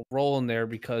pivotal role in there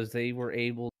because they were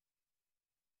able,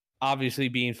 obviously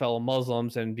being fellow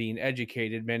Muslims and being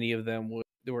educated, many of them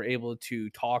were able to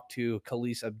talk to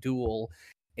Khalis Abdul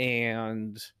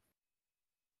and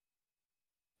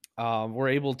were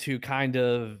able to kind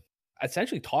of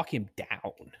essentially talk him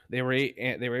down. They were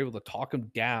able to talk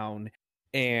him down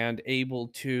and able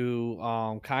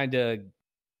to kind of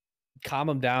calm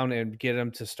him down and get him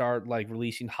to start like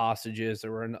releasing hostages.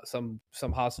 There were some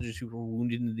hostages who were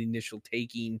wounded in the initial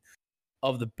taking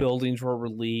of the buildings were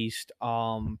released.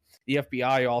 The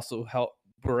FBI also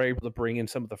were able to bring in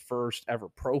some of the first ever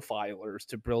profilers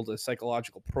to build a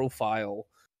psychological profile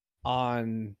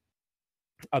on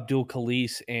Abdul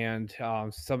Khalis and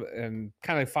kind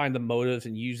of find the motives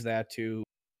and use that in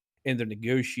the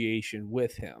negotiation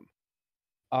with him.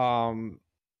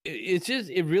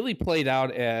 It really played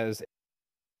out as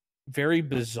very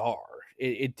bizarre.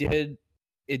 It did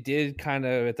kind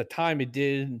of, at the time, it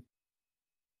did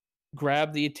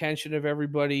grab the attention of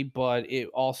everybody, but it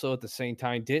also at the same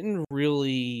time didn't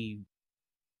really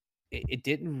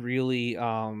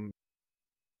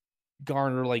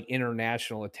garner like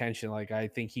international attention like I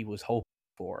think he was hoping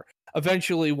for.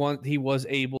 Eventually, once he was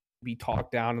able to be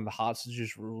talked down and the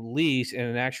hostages were released,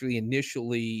 and actually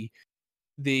initially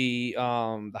the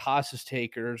hostage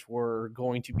takers were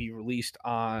going to be released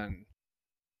on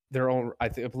their own. I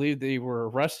believe they were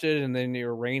arrested and then they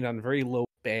were arraigned on very low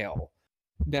bail.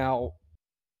 Now,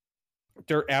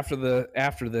 after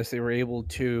this, they were able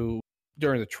to,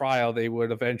 during the trial, they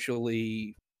would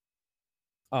eventually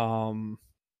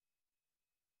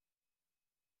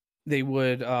they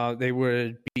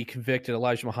would be convicted.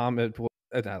 Elijah Muhammad,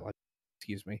 Abdul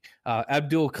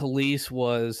Khalis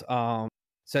was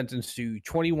sentenced to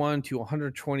 21 to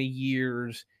 120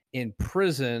 years in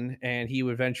prison, and he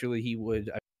would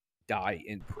die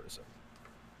in prison.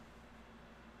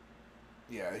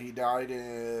 Yeah, he died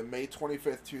in May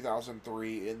 25th,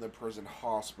 2003 in the prison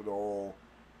hospital.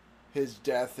 His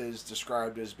death is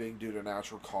described as being due to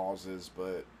natural causes,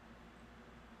 but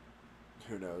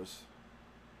who knows?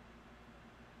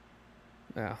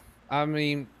 Yeah. I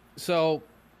mean,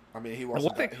 he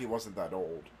wasn't that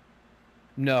old.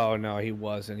 No, he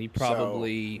wasn't. He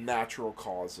probably natural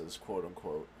causes, quote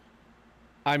unquote.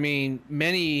 I mean,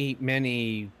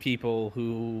 many people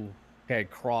who had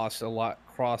crossed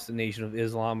the Nation of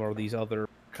Islam or these other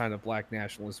kind of black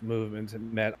nationalist movements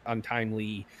and met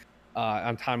untimely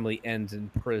ends in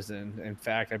prison. In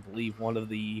fact, I believe one of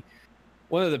the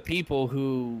people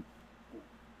who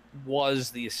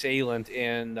was the assailant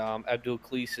in Abdul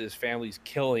Khalis's family's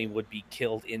killing would be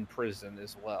killed in prison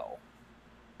as well.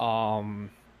 I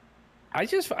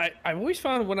always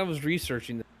found when I was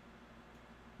researching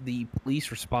the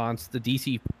police response, the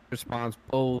DC response,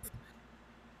 both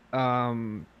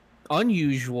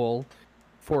unusual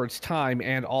for its time,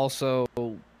 and also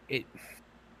it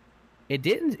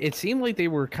seemed like they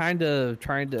were kind of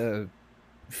trying to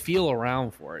feel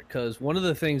around for it, because one of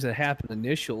the things that happened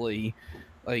initially,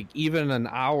 like even an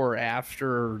hour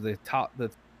after the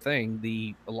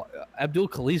thing, Abdul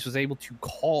Khalis was able to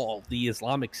call the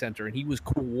Islamic Center, and he was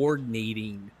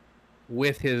coordinating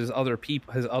with his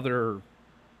other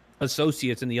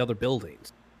associates in the other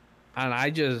buildings. And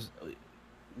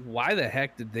why the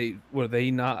heck were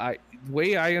they not? The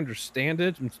way I understand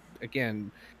it, and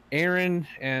again, Aaron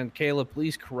and Caleb,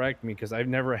 please correct me, because I've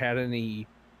never had any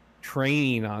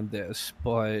training on this,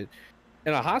 but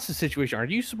in a hostage situation,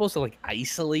 aren't you supposed to like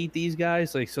isolate these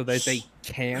guys, like, so that they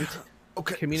can't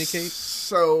communicate?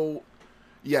 So,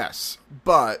 yes,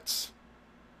 but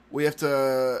we have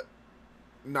to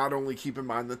not only keep in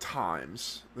mind the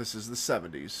times. This is the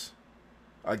 70s.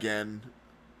 Again,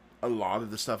 a lot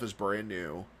of the stuff is brand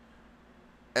new.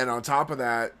 And on top of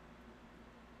that,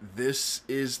 this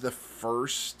is the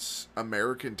first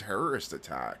American terrorist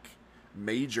attack.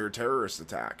 Major terrorist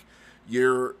attack.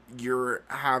 You're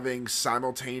having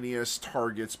simultaneous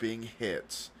targets being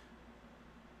hit.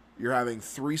 You're having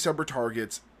 3 separate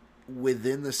targets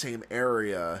within the same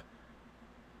area.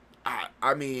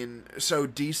 I mean, so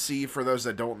DC, for those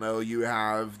that don't know, you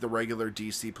have the regular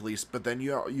DC police, but then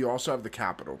you also have the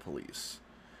Capitol Police.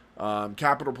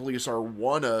 Capitol Police are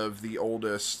one of the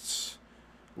oldest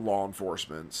law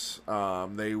enforcements.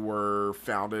 They were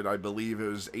founded, I believe it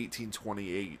was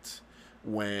 1828,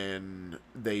 when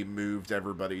they moved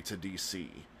everybody to DC,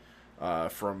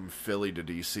 from Philly to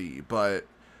DC. But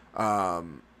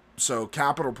so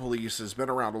Capitol Police has been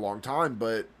around a long time,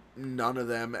 but none of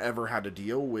them ever had to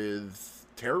deal with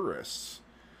terrorists.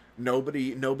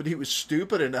 Nobody was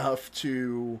stupid enough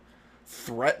to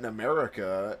threaten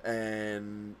America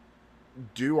and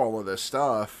do all of this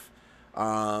stuff.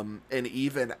 And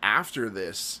even after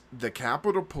this, the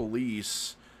Capitol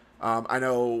Police, I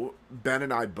know Ben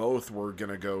and I both were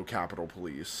going to go Capitol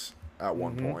Police at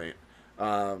one point.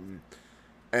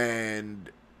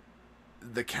 And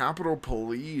the Capitol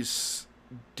Police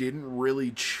didn't really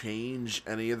change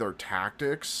any of their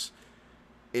tactics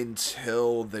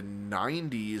until the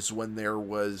 90s, when there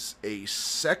was a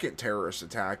second terrorist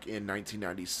attack in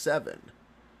 1997.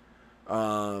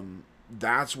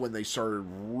 That's when they started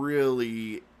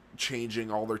really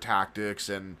changing all their tactics,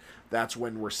 and that's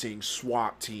when we're seeing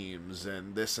SWAT teams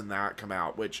and this and that come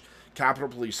out, which Capitol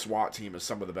Police SWAT team is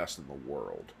some of the best in the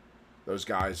world. Those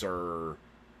guys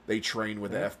they train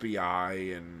with the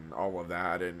FBI and all of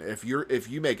that, and if you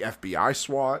make FBI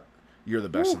SWAT, you're the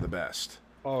best of the best.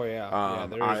 Oh yeah,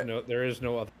 there is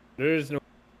no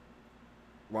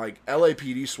like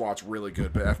LAPD SWAT's really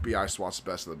good, but FBI SWAT's the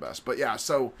best of the best. But yeah,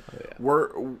 so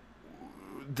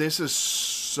this is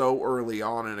so early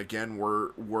on, and again,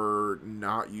 we're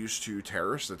not used to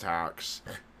terrorist attacks,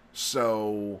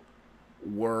 so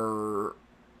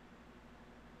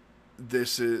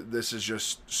this is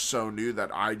just so new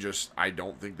that I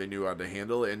don't think they knew how to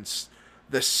handle it. And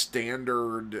the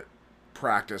standard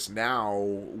practice now,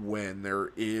 when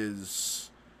there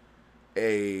is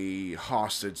a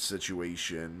hostage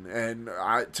situation, and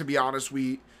to be honest,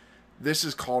 this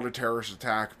is called a terrorist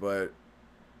attack, but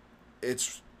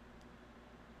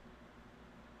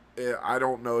I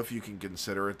don't know if you can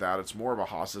consider it that. It's more of a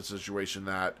hostage situation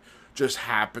that just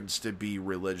happens to be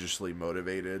religiously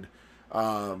motivated.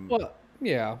 Well,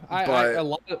 yeah,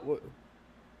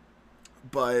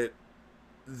 but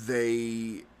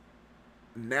they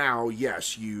now,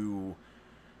 yes, you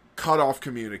cut off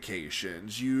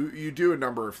communications. You do a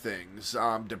number of things,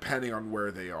 depending on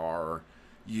where they are.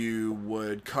 You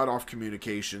would cut off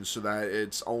communications so that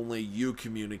it's only you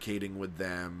communicating with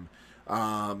them.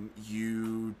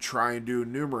 You try and do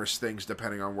numerous things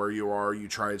depending on where you are. You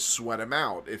try and sweat them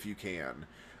out if you can.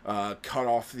 Cut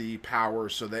off the power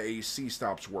so the AC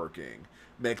stops working.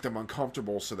 Make them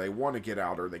uncomfortable so they want to get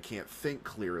out or they can't think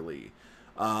clearly.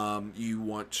 You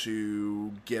want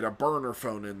to get a burner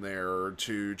phone in there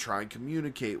to try and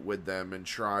communicate with them and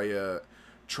try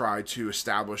to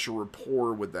establish a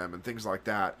rapport with them and things like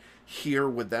that. Here,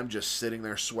 with them just sitting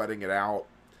there sweating it out,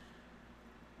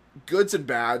 goods and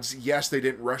bads. Yes, they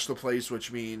didn't rush the place,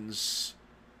 which means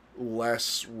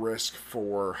less risk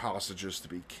for hostages to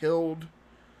be killed.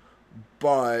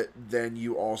 But then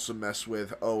you also mess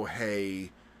with, oh,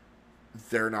 hey,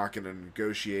 they're not going to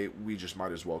negotiate. We just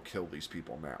might as well kill these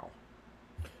people now.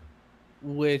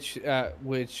 Which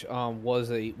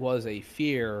was a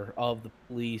fear of the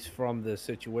police from this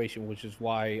situation, which is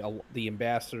why the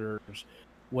ambassadors,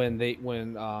 when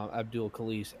Abdul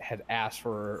Khalis had asked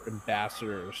for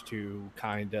ambassadors to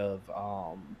kind of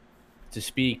to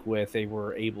speak with,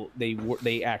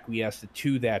 they acquiesced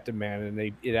to that demand,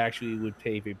 and it actually would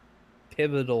play a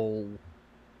pivotal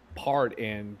part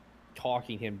in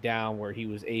talking him down, where he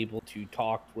was able to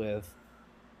talk with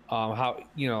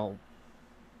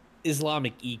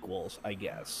Islamic equals, I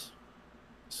guess.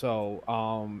 So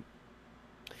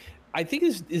I think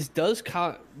this does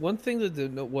one thing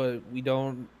that what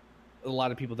a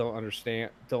lot of people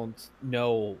don't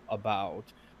know about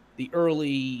the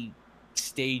early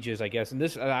stages, I guess, and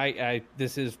this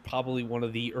is probably one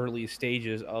of the earliest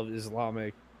stages of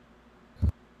Islamic.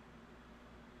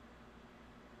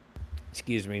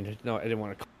 Excuse me. No, I didn't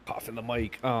want to cough in the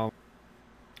mic. One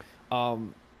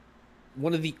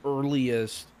of the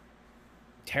earliest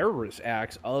terrorist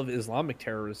acts of Islamic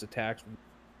terrorist attacks,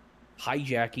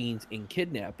 hijackings and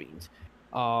kidnappings.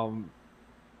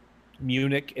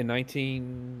 Munich in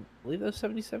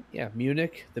 1977. Yeah,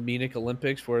 Munich, the Munich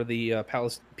Olympics, where the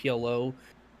PLO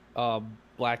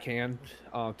Black Hand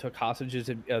took hostages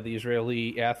of the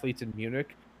Israeli athletes in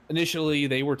Munich. Initially,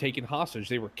 they were taken hostage.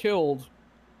 They were killed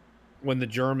when the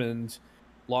Germans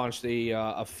launched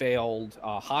a failed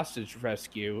hostage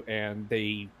rescue, and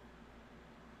they,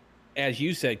 as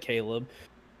you said, Caleb,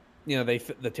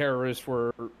 the terrorists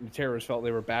felt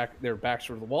their backs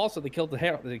were to the wall, so they killed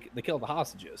they killed the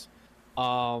hostages.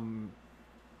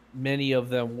 Many of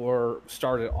them were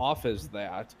started off as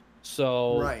that.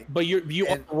 So, Right. but you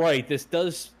And- are right. This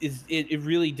it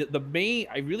really did,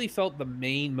 I really felt the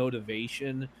main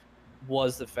motivation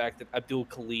was the fact that Abdul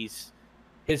Khalis,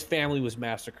 his family was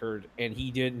massacred, and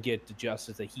he didn't get the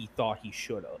justice that he thought he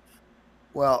should have.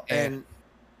 Well, and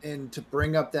to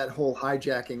bring up that whole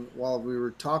hijacking, while we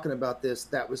were talking about this,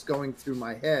 that was going through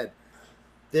my head.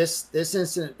 This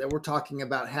incident that we're talking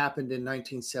about happened in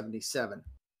 1977.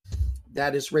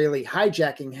 That Israeli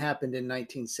hijacking happened in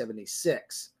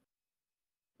 1976.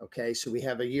 Okay, so we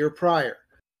have a year prior.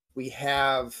 We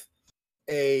have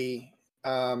a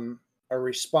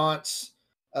response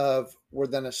of, we're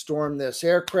going to storm this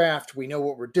aircraft. We know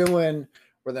what we're doing.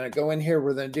 We're going to go in here.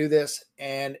 We're going to do this.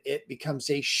 And it becomes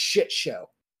a shit show,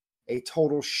 a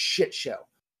total shit show.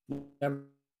 Number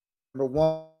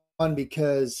one,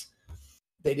 because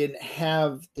they didn't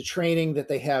have the training that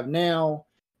they have now.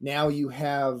 Now you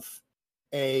have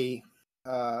a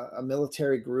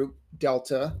military group,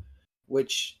 Delta,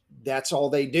 which that's all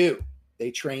they do.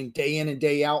 They train day in and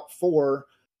day out for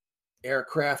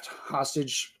aircraft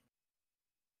hostage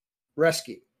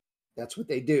rescue. That's what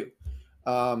they do.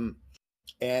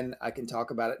 And I can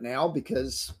talk about it now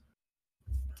because,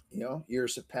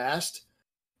 years have passed,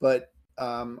 but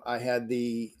I had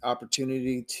the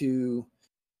opportunity to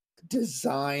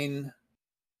design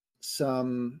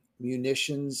some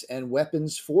munitions and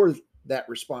weapons for that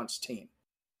response team.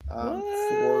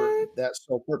 For that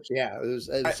sole purpose. Yeah, it was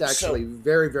actually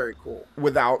very, very cool.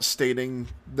 Without stating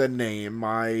the name,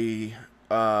 my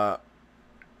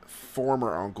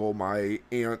former uncle, my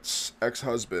aunt's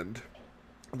ex-husband,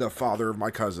 the father of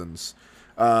my cousins,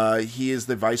 he is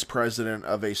the vice president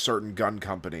of a certain gun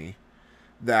company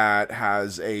that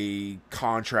has a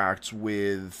contract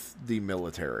with the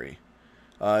military.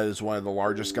 It is one of the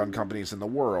largest gun companies in the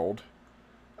world.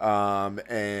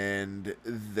 And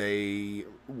they,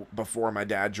 before my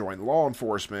dad joined law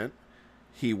enforcement,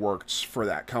 he worked for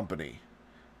that company.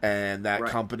 And that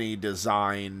company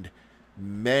designed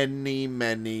many,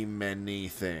 many, many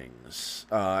things,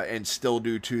 and still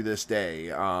do to this day.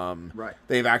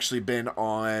 They've actually been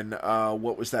on,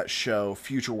 what was that show?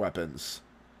 Future Weapons.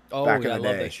 Oh, back yeah, in the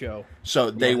I day. love that show.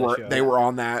 So they were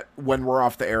on that. When we're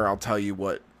off the air, I'll tell you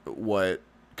what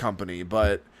company,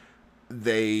 but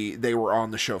they were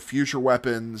on the show Future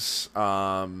Weapons.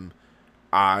 I've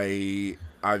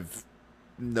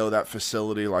know that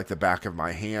facility like the back of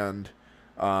my hand.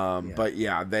 But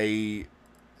yeah, that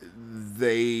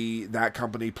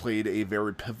company played a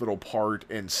very pivotal part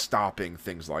in stopping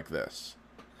things like this.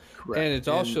 Correct. And it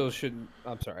also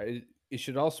it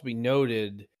should also be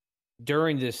noted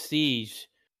during this siege,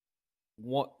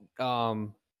 what the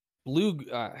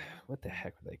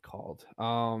heck were they called?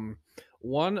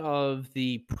 One of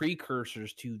the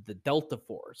precursors to the Delta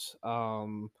Force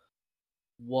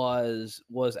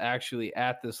was actually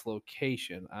at this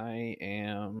location. I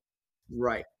am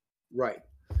right.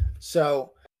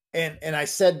 So, and I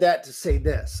said that to say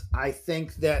this. I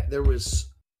think that there was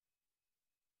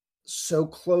so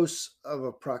close of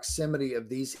a proximity of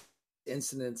these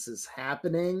incidences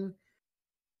happening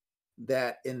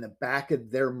that in the back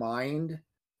of their mind,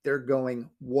 they're going,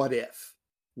 what if?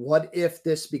 What if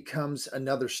this becomes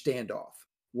another standoff?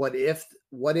 What if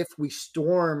we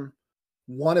storm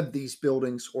one of these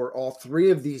buildings or all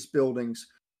three of these buildings?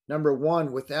 Number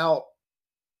one, without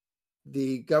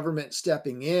the government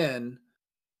stepping in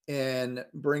and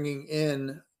bringing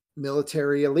in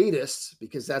military elitists,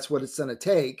 because that's what it's going to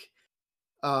take.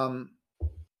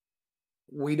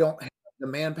 We don't have the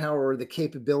manpower or the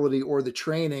capability or the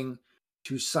training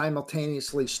to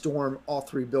simultaneously storm all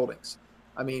three buildings.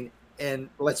 I mean, and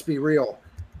let's be real,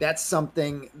 that's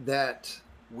something that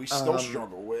we still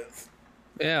struggle with.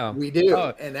 Yeah, we do.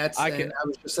 And I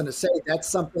was just going to say, that's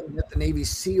something that the Navy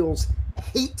SEALs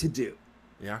hate to do.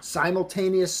 Yeah.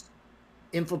 Simultaneous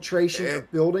infiltration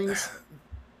of buildings.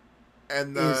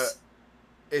 And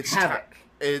it's havoc.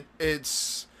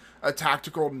 It's a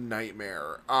tactical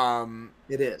nightmare.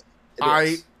 It is.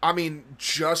 I mean,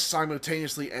 just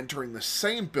simultaneously entering the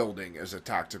same building is a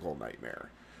tactical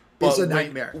nightmare. It's a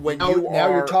nightmare. Now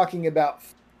you're talking about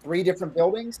three different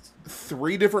buildings?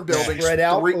 Three different buildings. Spread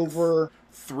out over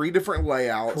three different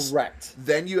layouts. Correct.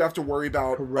 Then you have to worry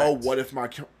about, what if my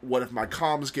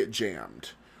comms get jammed?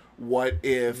 What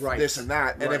if this and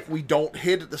that? And if we don't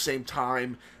hit at the same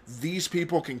time, these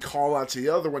people can call out to the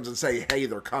other ones and say, hey,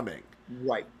 they're coming.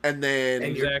 Right. And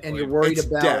then you're worried it's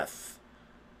about death.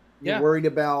 You're worried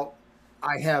about,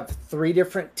 I have 3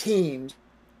 different teams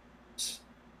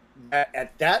that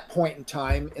at that point in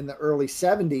time in the early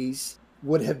 70s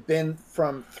would have been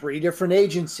from 3 different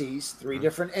agencies, 3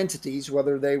 different entities,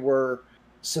 whether they were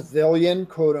civilian,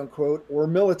 quote unquote, or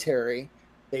military.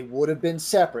 They would have been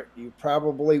separate. You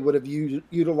probably would have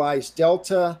utilized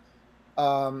Delta,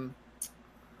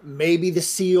 maybe the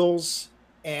SEALs,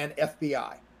 and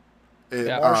FBI.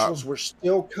 The Marshals were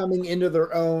still coming into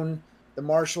their own. The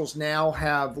Marshals now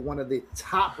have one of the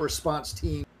top response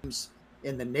teams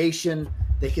in the nation.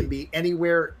 They can be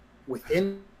anywhere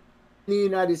within the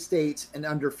United States in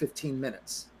under 15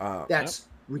 minutes. That's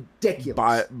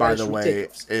ridiculous. By the way,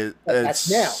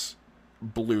 that's now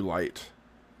blue light.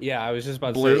 Yeah, I was just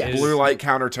about to say blue light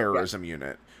counterterrorism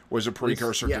unit was a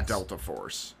precursor to Delta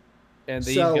Force, and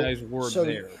these guys were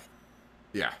there.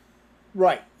 Yeah,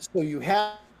 right. So you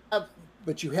have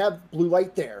blue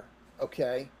light there,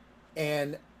 okay?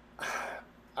 And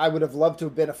I would have loved to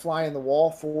have been a fly in the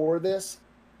wall for this.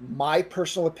 My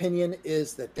personal opinion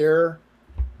is that they're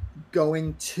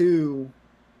going to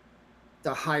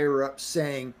the higher up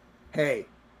saying, hey,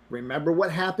 remember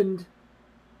what happened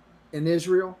in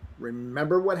Israel?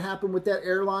 Remember what happened with that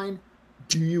airline?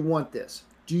 Do you want this?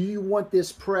 Do you want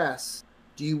this press?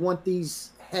 Do you want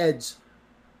these heads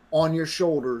on your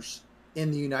shoulders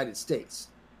in the United States?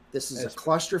 This is a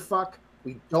clusterfuck.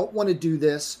 We don't want to do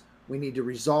this. We need to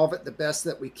resolve it the best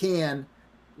that we can.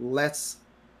 Let's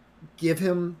give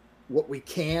him what we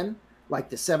can, like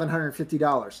the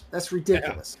 $750. That's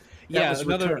ridiculous.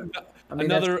 Another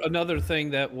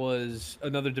thing that was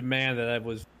another demand that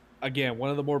was, again, one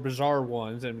of the more bizarre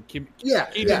ones. And keep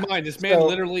in mind, this man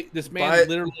literally was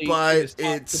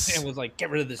like, get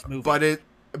rid of this movie. But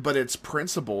it's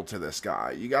principle to this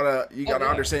guy. You gotta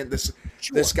understand this.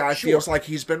 This guy feels like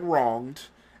he's been wronged,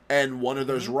 and one of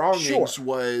those wrongings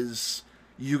was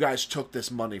you guys took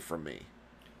this money from me.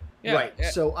 Yeah. Right.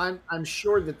 So I'm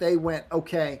sure that they went,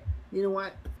 okay, you know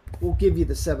what? We'll give you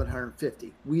the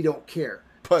 $750. We don't care.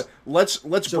 But let's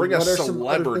bring a celebrity. Some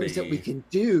other things that we can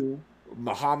do?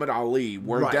 Muhammad Ali.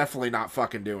 We're definitely not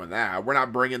fucking doing that. We're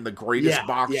not bringing the greatest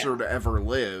boxer to ever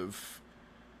live.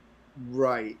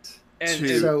 Right. And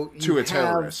to a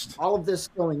terrorist. All of this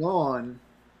going on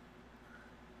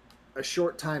a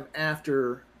short time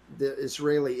after the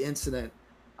Israeli incident.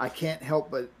 I can't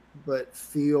help but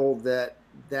feel that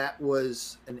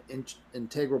was an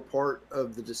integral part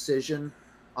of the decision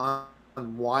on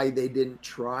why they didn't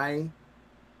try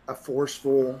a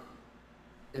forceful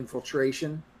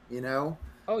infiltration. You know?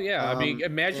 Oh yeah. I mean,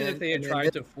 imagine if they had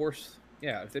tried to force.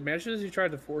 Yeah, imagine if you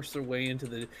tried to force their way into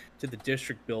the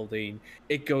district building,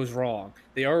 it goes wrong.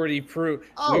 They already proved.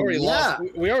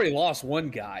 We already lost one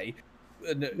guy.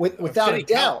 Without a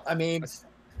doubt. I mean,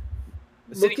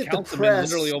 the city councilman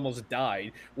literally almost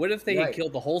died. What if they had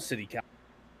killed the whole city council?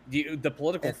 The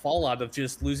political fallout of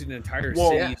just losing an entire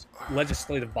city's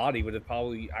legislative body would have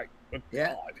probably.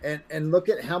 God. And look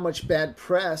at how much bad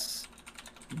press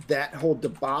that whole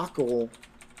debacle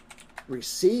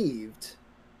received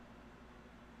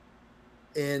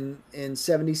in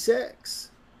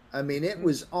 76. I mean, it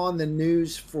was on the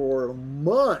news for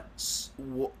months,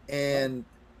 and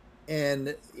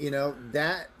you know,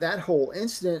 that whole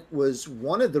incident was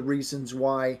one of the reasons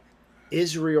why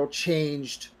Israel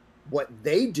changed what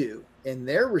they do in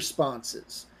their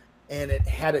responses, and it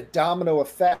had a domino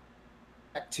effect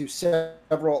to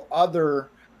several other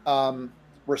government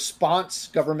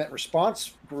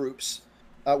response groups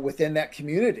within that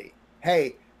community.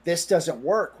 Hey, this doesn't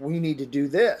work. We need to do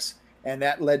this. And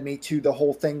that led me to the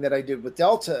whole thing that I did with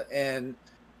Delta. And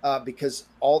because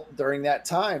all during that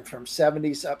time, from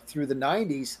 70s up through the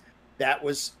 90s, that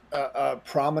was a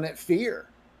prominent fear.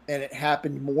 And it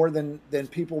happened more than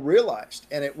people realized.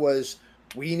 And it was,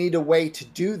 we need a way to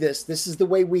do this. This is the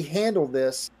way we handle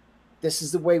this. This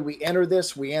is the way we enter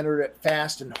this. We enter it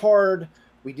fast and hard.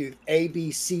 We do A,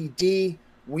 B, C, D.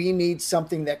 We need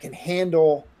something that can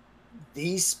handle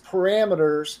these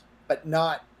parameters, but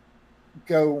not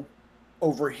go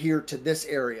over here to this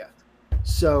area.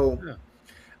 So,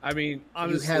 I mean,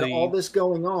 honestly, you had all this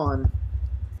going on.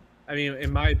 I mean,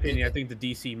 in my opinion, I think the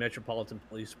DC Metropolitan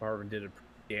Police Department did a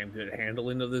damn good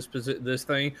handling of this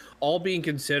thing. All being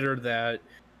considered that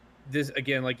this,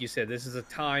 again, like you said, this is a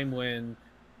time when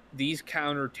these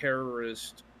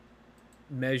counter-terrorist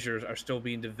measures are still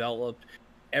being developed.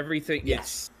 Everything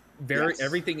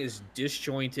everything is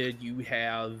disjointed. You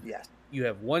have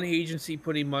one agency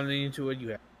putting money into it. You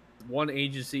have one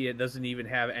agency that doesn't even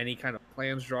have any kind of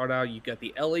plans drawn out. You've got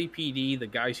the LAPD, the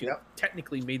guys who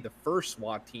technically made the first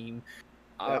SWAT team.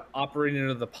 operating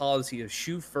under the policy of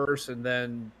shoot first and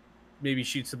then maybe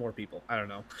shoot some more people. I don't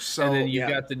know. So, and then you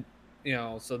got the,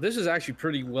 so this is actually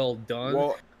pretty well done.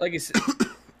 Well, like I said,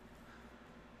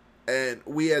 and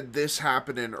we had this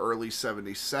happen in early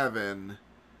 77,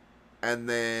 and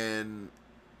then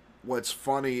what's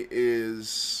funny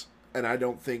is, and I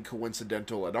don't think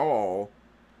coincidental at all,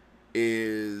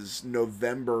 is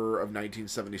November of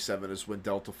 1977 is when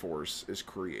Delta Force is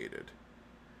created.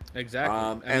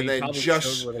 Exactly. And then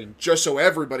just so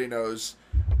everybody knows,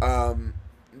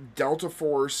 Delta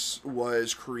Force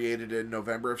was created in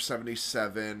November of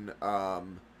 77.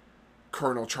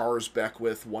 Colonel Charles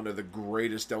Beckwith, one of the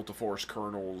greatest Delta Force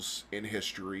colonels in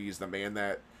history, is the man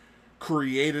that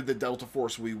created the Delta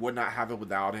Force. We would not have it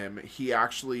without him. He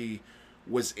actually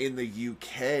was in the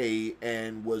UK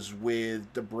and was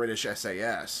with the British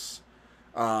SAS,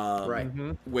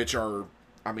 which are,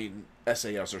 I mean,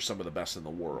 SAS are some of the best in the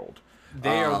world.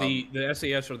 They are the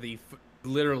SAS are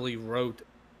literally wrote.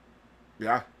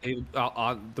 Yeah. They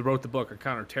wrote the book on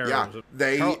counterterrorism.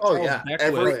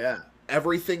 Yeah.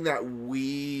 Everything that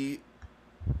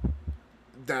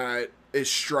is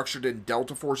structured in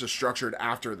Delta Force is structured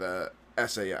after the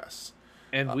SAS.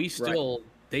 And they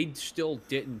still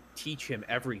didn't teach him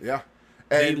everything. Yeah.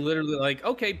 And they literally like,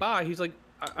 okay, bye. He's like,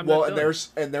 I'm well, not done.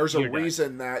 and there's a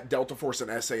reason that Delta Force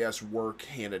and SAS work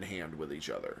hand in hand with each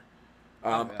other.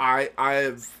 I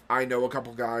know a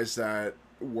couple guys that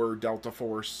were Delta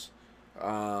Force,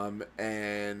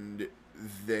 and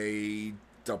they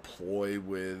deploy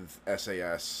with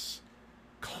SAS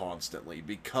constantly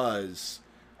because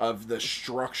of the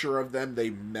structure of them. They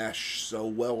mesh so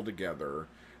well together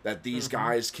that these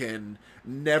guys can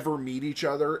never meet each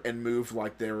other and move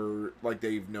like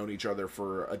they've known each other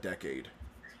for a decade.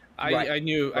 I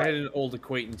had an old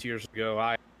acquaintance years ago.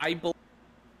 I believe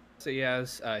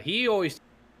SAS. He always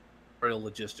Royal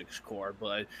Logistics Corps,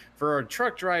 but for a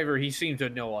truck driver, he seemed to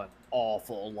know an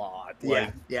awful lot.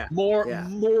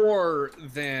 More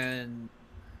than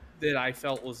that I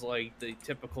felt was like the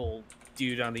typical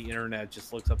dude on the internet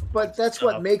just looks up. But that's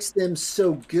stuff. What makes them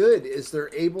so good is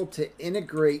they're able to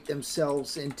integrate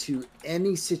themselves into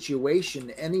any situation,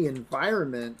 any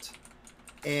environment,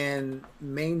 and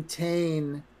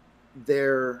maintain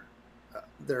their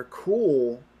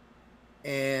cool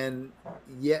and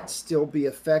yet still be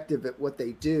effective at what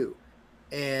they do.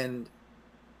 And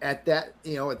at that,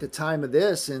 at the time of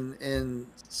this in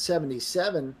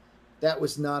 77, that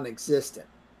was non-existent.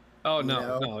 Oh,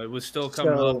 no, it was still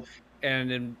coming up.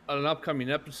 And in an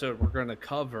upcoming episode, we're going to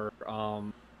cover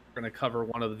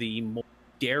one of the more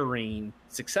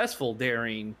successful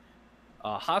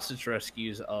hostage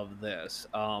rescues of this.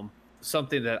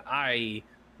 Something that I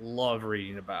love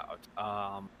reading about.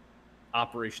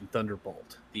 Operation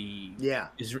Thunderbolt, the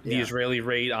Israeli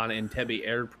raid on Entebbe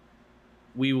Airport.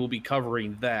 We will be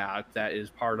covering that. That is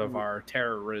part of our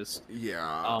terrorist.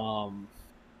 Yeah.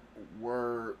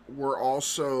 We're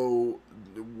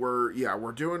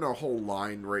doing a whole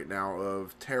line right now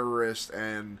of terrorists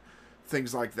and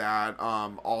things like that.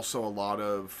 Also a lot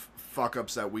of fuck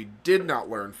ups that we did not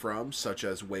learn from, such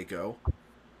as Waco.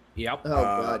 Yep. Oh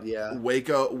God, yeah.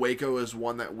 Waco is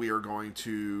one that we are going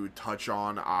to touch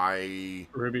on.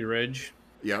 Ruby Ridge.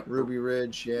 Yep. Ruby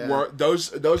Ridge, yeah.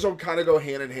 Those will kind of go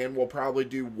hand in hand. We'll probably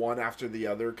do one after the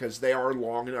other because they are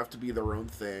long enough to be their own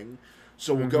thing.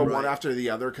 So we'll go one after the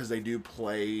other because they do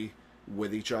play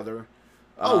with each other.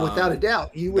 Oh, without a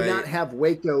doubt. You would not have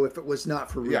Waco if it was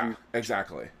not for Ruby. Yeah,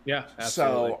 exactly. Yeah,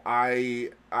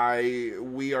 absolutely. So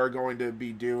we are going to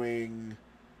be doing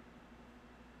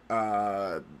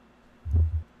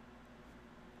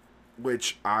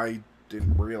which I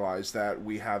didn't realize that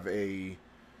we have a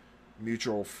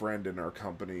mutual friend in our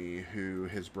company who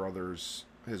his brother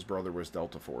was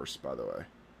Delta Force, by the way.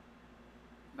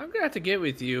 I'm gonna have to get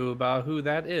with you about who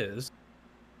that is.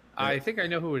 Yeah. I think I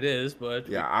know who it is,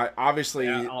 but obviously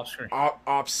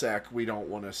OPSEC. We don't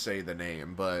want to say the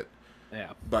name, but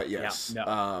yes,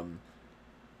 I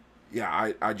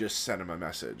just sent him a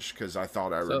message because I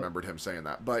thought I remembered him saying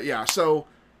that. But yeah, so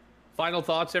final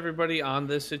thoughts, everybody, on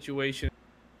this situation.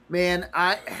 Man,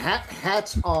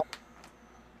 hats off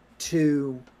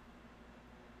to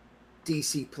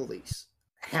DC Police.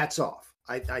 Hats off.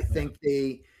 I think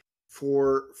they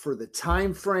for the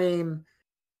time frame,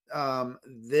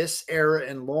 this era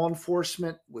in law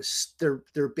enforcement was they're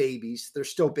babies. They're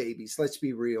still babies. Let's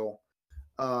be real.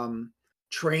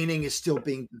 Training is still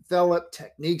being developed.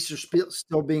 Techniques are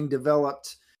still being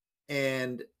developed,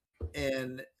 and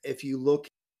if you look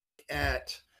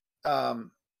at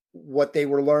what they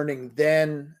were learning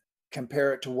then,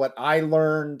 compare it to what I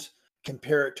learned,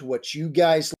 compare it to what you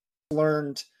guys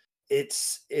learned,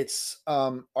 it's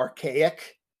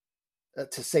archaic,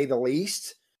 to say the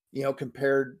least,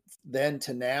 compared then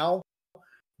to now.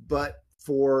 But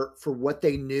for what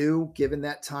they knew, given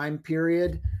that time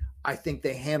period, I think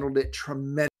they handled it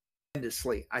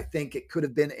tremendously. I think it could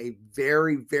have been a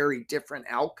very, very different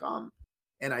outcome.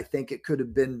 And I think it could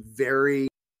have been very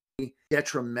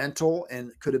detrimental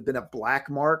and could have been a black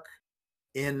mark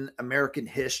in American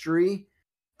history,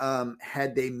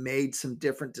 had they made some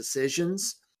different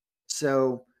decisions.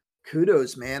 So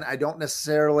kudos, man. I don't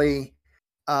necessarily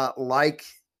like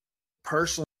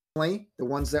personally the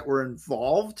ones that were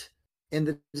involved in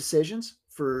the decisions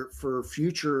for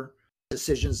future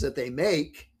decisions that they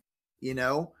make,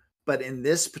 but in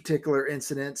this particular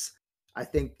incident, I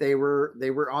think they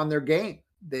were on their game.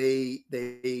 They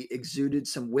exuded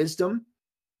some wisdom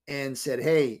and said,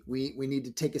 hey, we need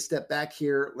to take a step back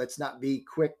here. Let's not be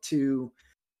quick to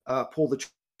pull the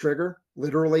trigger,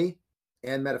 literally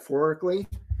and metaphorically.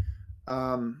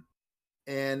 And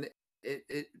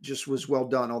it just was well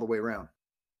done all the way around.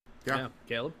 Yeah.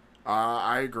 Caleb?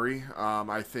 I agree.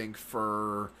 I think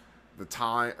for the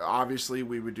time, obviously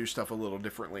we would do stuff a little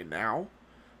differently now.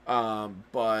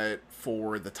 But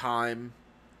for the time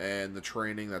and the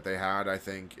training that they had, I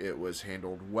think it was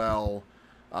handled well.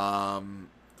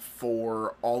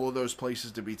 For all of those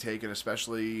places to be taken,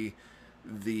 especially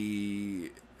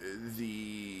the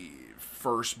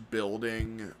first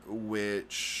building,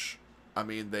 which, I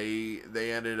mean, they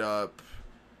ended up,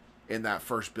 in that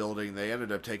first building, they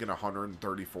ended up taking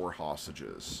 134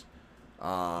 hostages.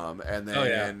 And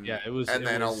then, it was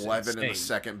 11 insane. in the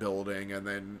second building, and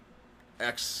then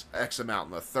X amount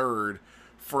in the third,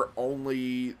 for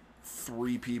only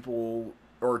 3 people,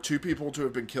 or 2 people to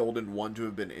have been killed and 1 to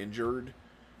have been injured.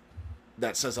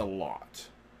 That says a lot.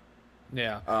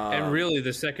 Yeah, and really,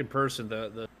 the second person,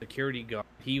 the security guard,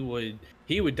 he would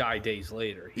die days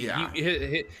later.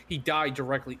 He died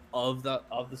directly of the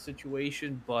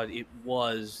situation, but it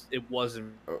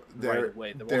wasn't right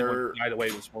away. The one who died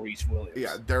away was Maurice Williams.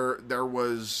 Yeah, there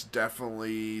was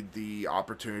definitely the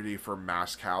opportunity for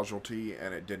mass casualty,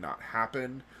 and it did not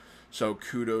happen. So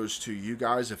kudos to you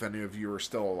guys. If any of you are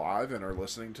still alive and are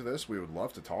listening to this, we would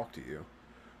love to talk to you.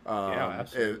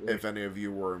 Absolutely. If any of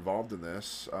you were involved in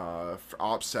this, for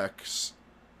OPSECs,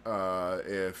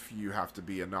 if you have to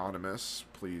be anonymous,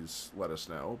 please let us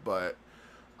know. But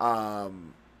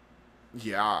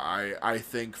yeah, I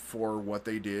think for what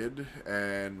they did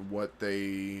and what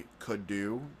they could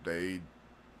do, they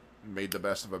made the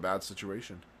best of a bad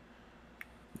situation.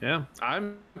 Yeah,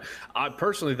 I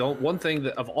personally don't. One thing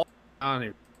that of all on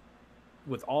it,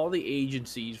 with all the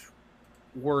agencies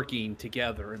working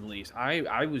together, at least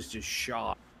I was just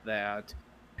shocked that,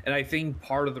 and I think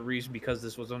part of the reason, because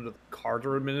this was under the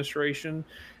Carter administration,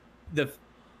 the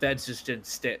feds just didn't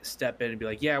step in and be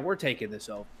like, yeah, we're taking this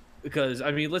over. Because,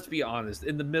 I mean, let's be honest,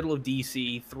 in the middle of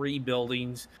DC, 3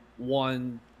 buildings,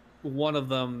 one of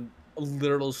them a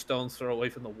literal stone's throw away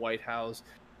from the White House.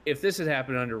 If this had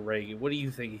happened under Reagan, what do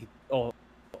you think the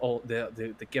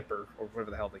Gipper, or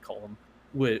whatever the hell they call him,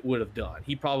 would have done?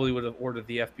 He probably would have ordered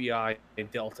the FBI and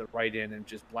Delta right in and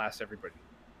just blast everybody.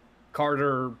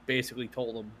 Carter basically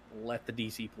told them, let the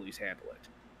DC police handle it.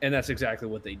 And that's exactly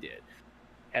what they did.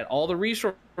 Had all the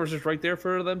resources right there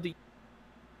for them to use,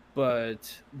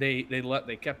 but they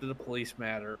kept it a police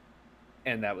matter,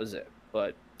 and that was it.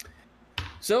 But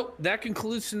so that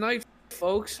concludes tonight,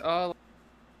 folks. High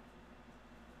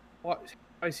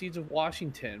Seas of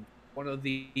Washington, one of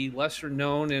the lesser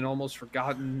known and almost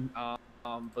forgotten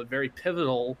but very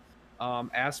pivotal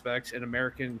aspects in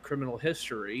American criminal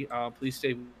history. Please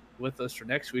stay with us for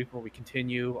next week, where we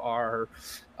continue our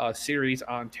series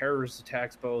on terrorist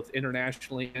attacks, both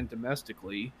internationally and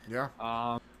domestically. Yeah.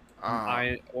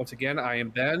 I am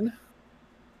Ben.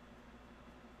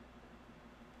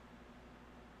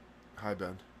 Hi,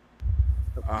 Ben.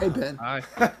 Hey, Ben. Hi.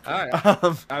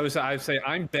 I say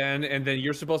I'm Ben, and then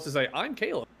you're supposed to say I'm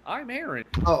Caleb. I'm Aaron.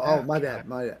 Oh, my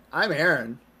bad. I'm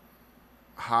Aaron.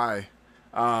 Hi.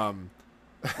 But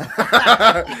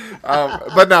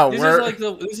no,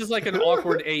 this is like an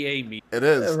awkward AA meeting. It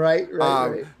is. Right.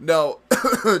 No,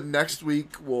 next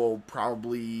week we'll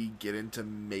probably get into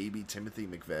maybe Timothy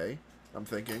McVeigh, I'm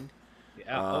thinking.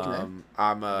 Yeah.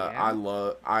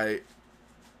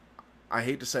 I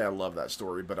hate to say I love that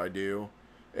story, but I do.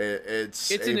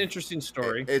 It's an interesting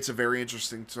story. It's a very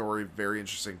interesting story, very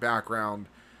interesting background,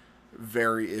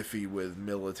 very iffy with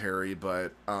military,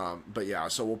 but yeah.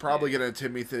 So we'll probably get into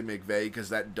Timothy McVeigh, because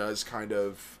that does kind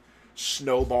of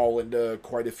snowball into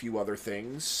quite a few other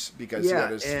things, because he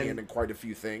had his hand in quite a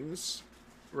few things.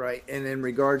 Right, and in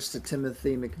regards to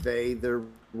Timothy McVeigh, there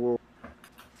will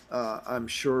I'm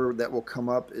sure that will come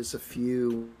up is a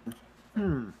few.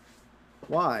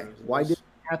 Why? Why did it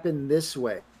happen this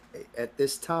way at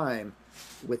this time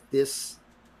with this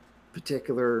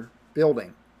particular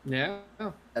building? Yeah.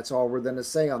 That's all we're going to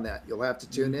say on that. You'll have to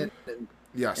tune in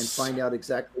and find out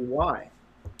exactly why.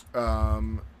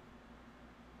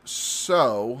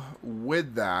 So,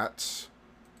 with that,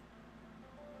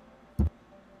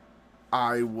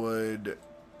 I would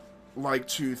like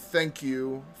to thank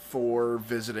you for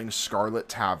visiting Scarlet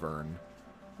Tavern.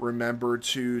 Remember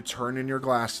to turn in your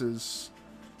glasses,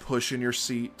 push in your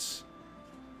seat,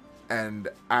 and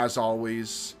as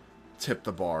always, tip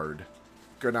the bard.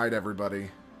 Good night, everybody.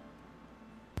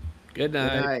 Good night.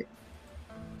 Good night.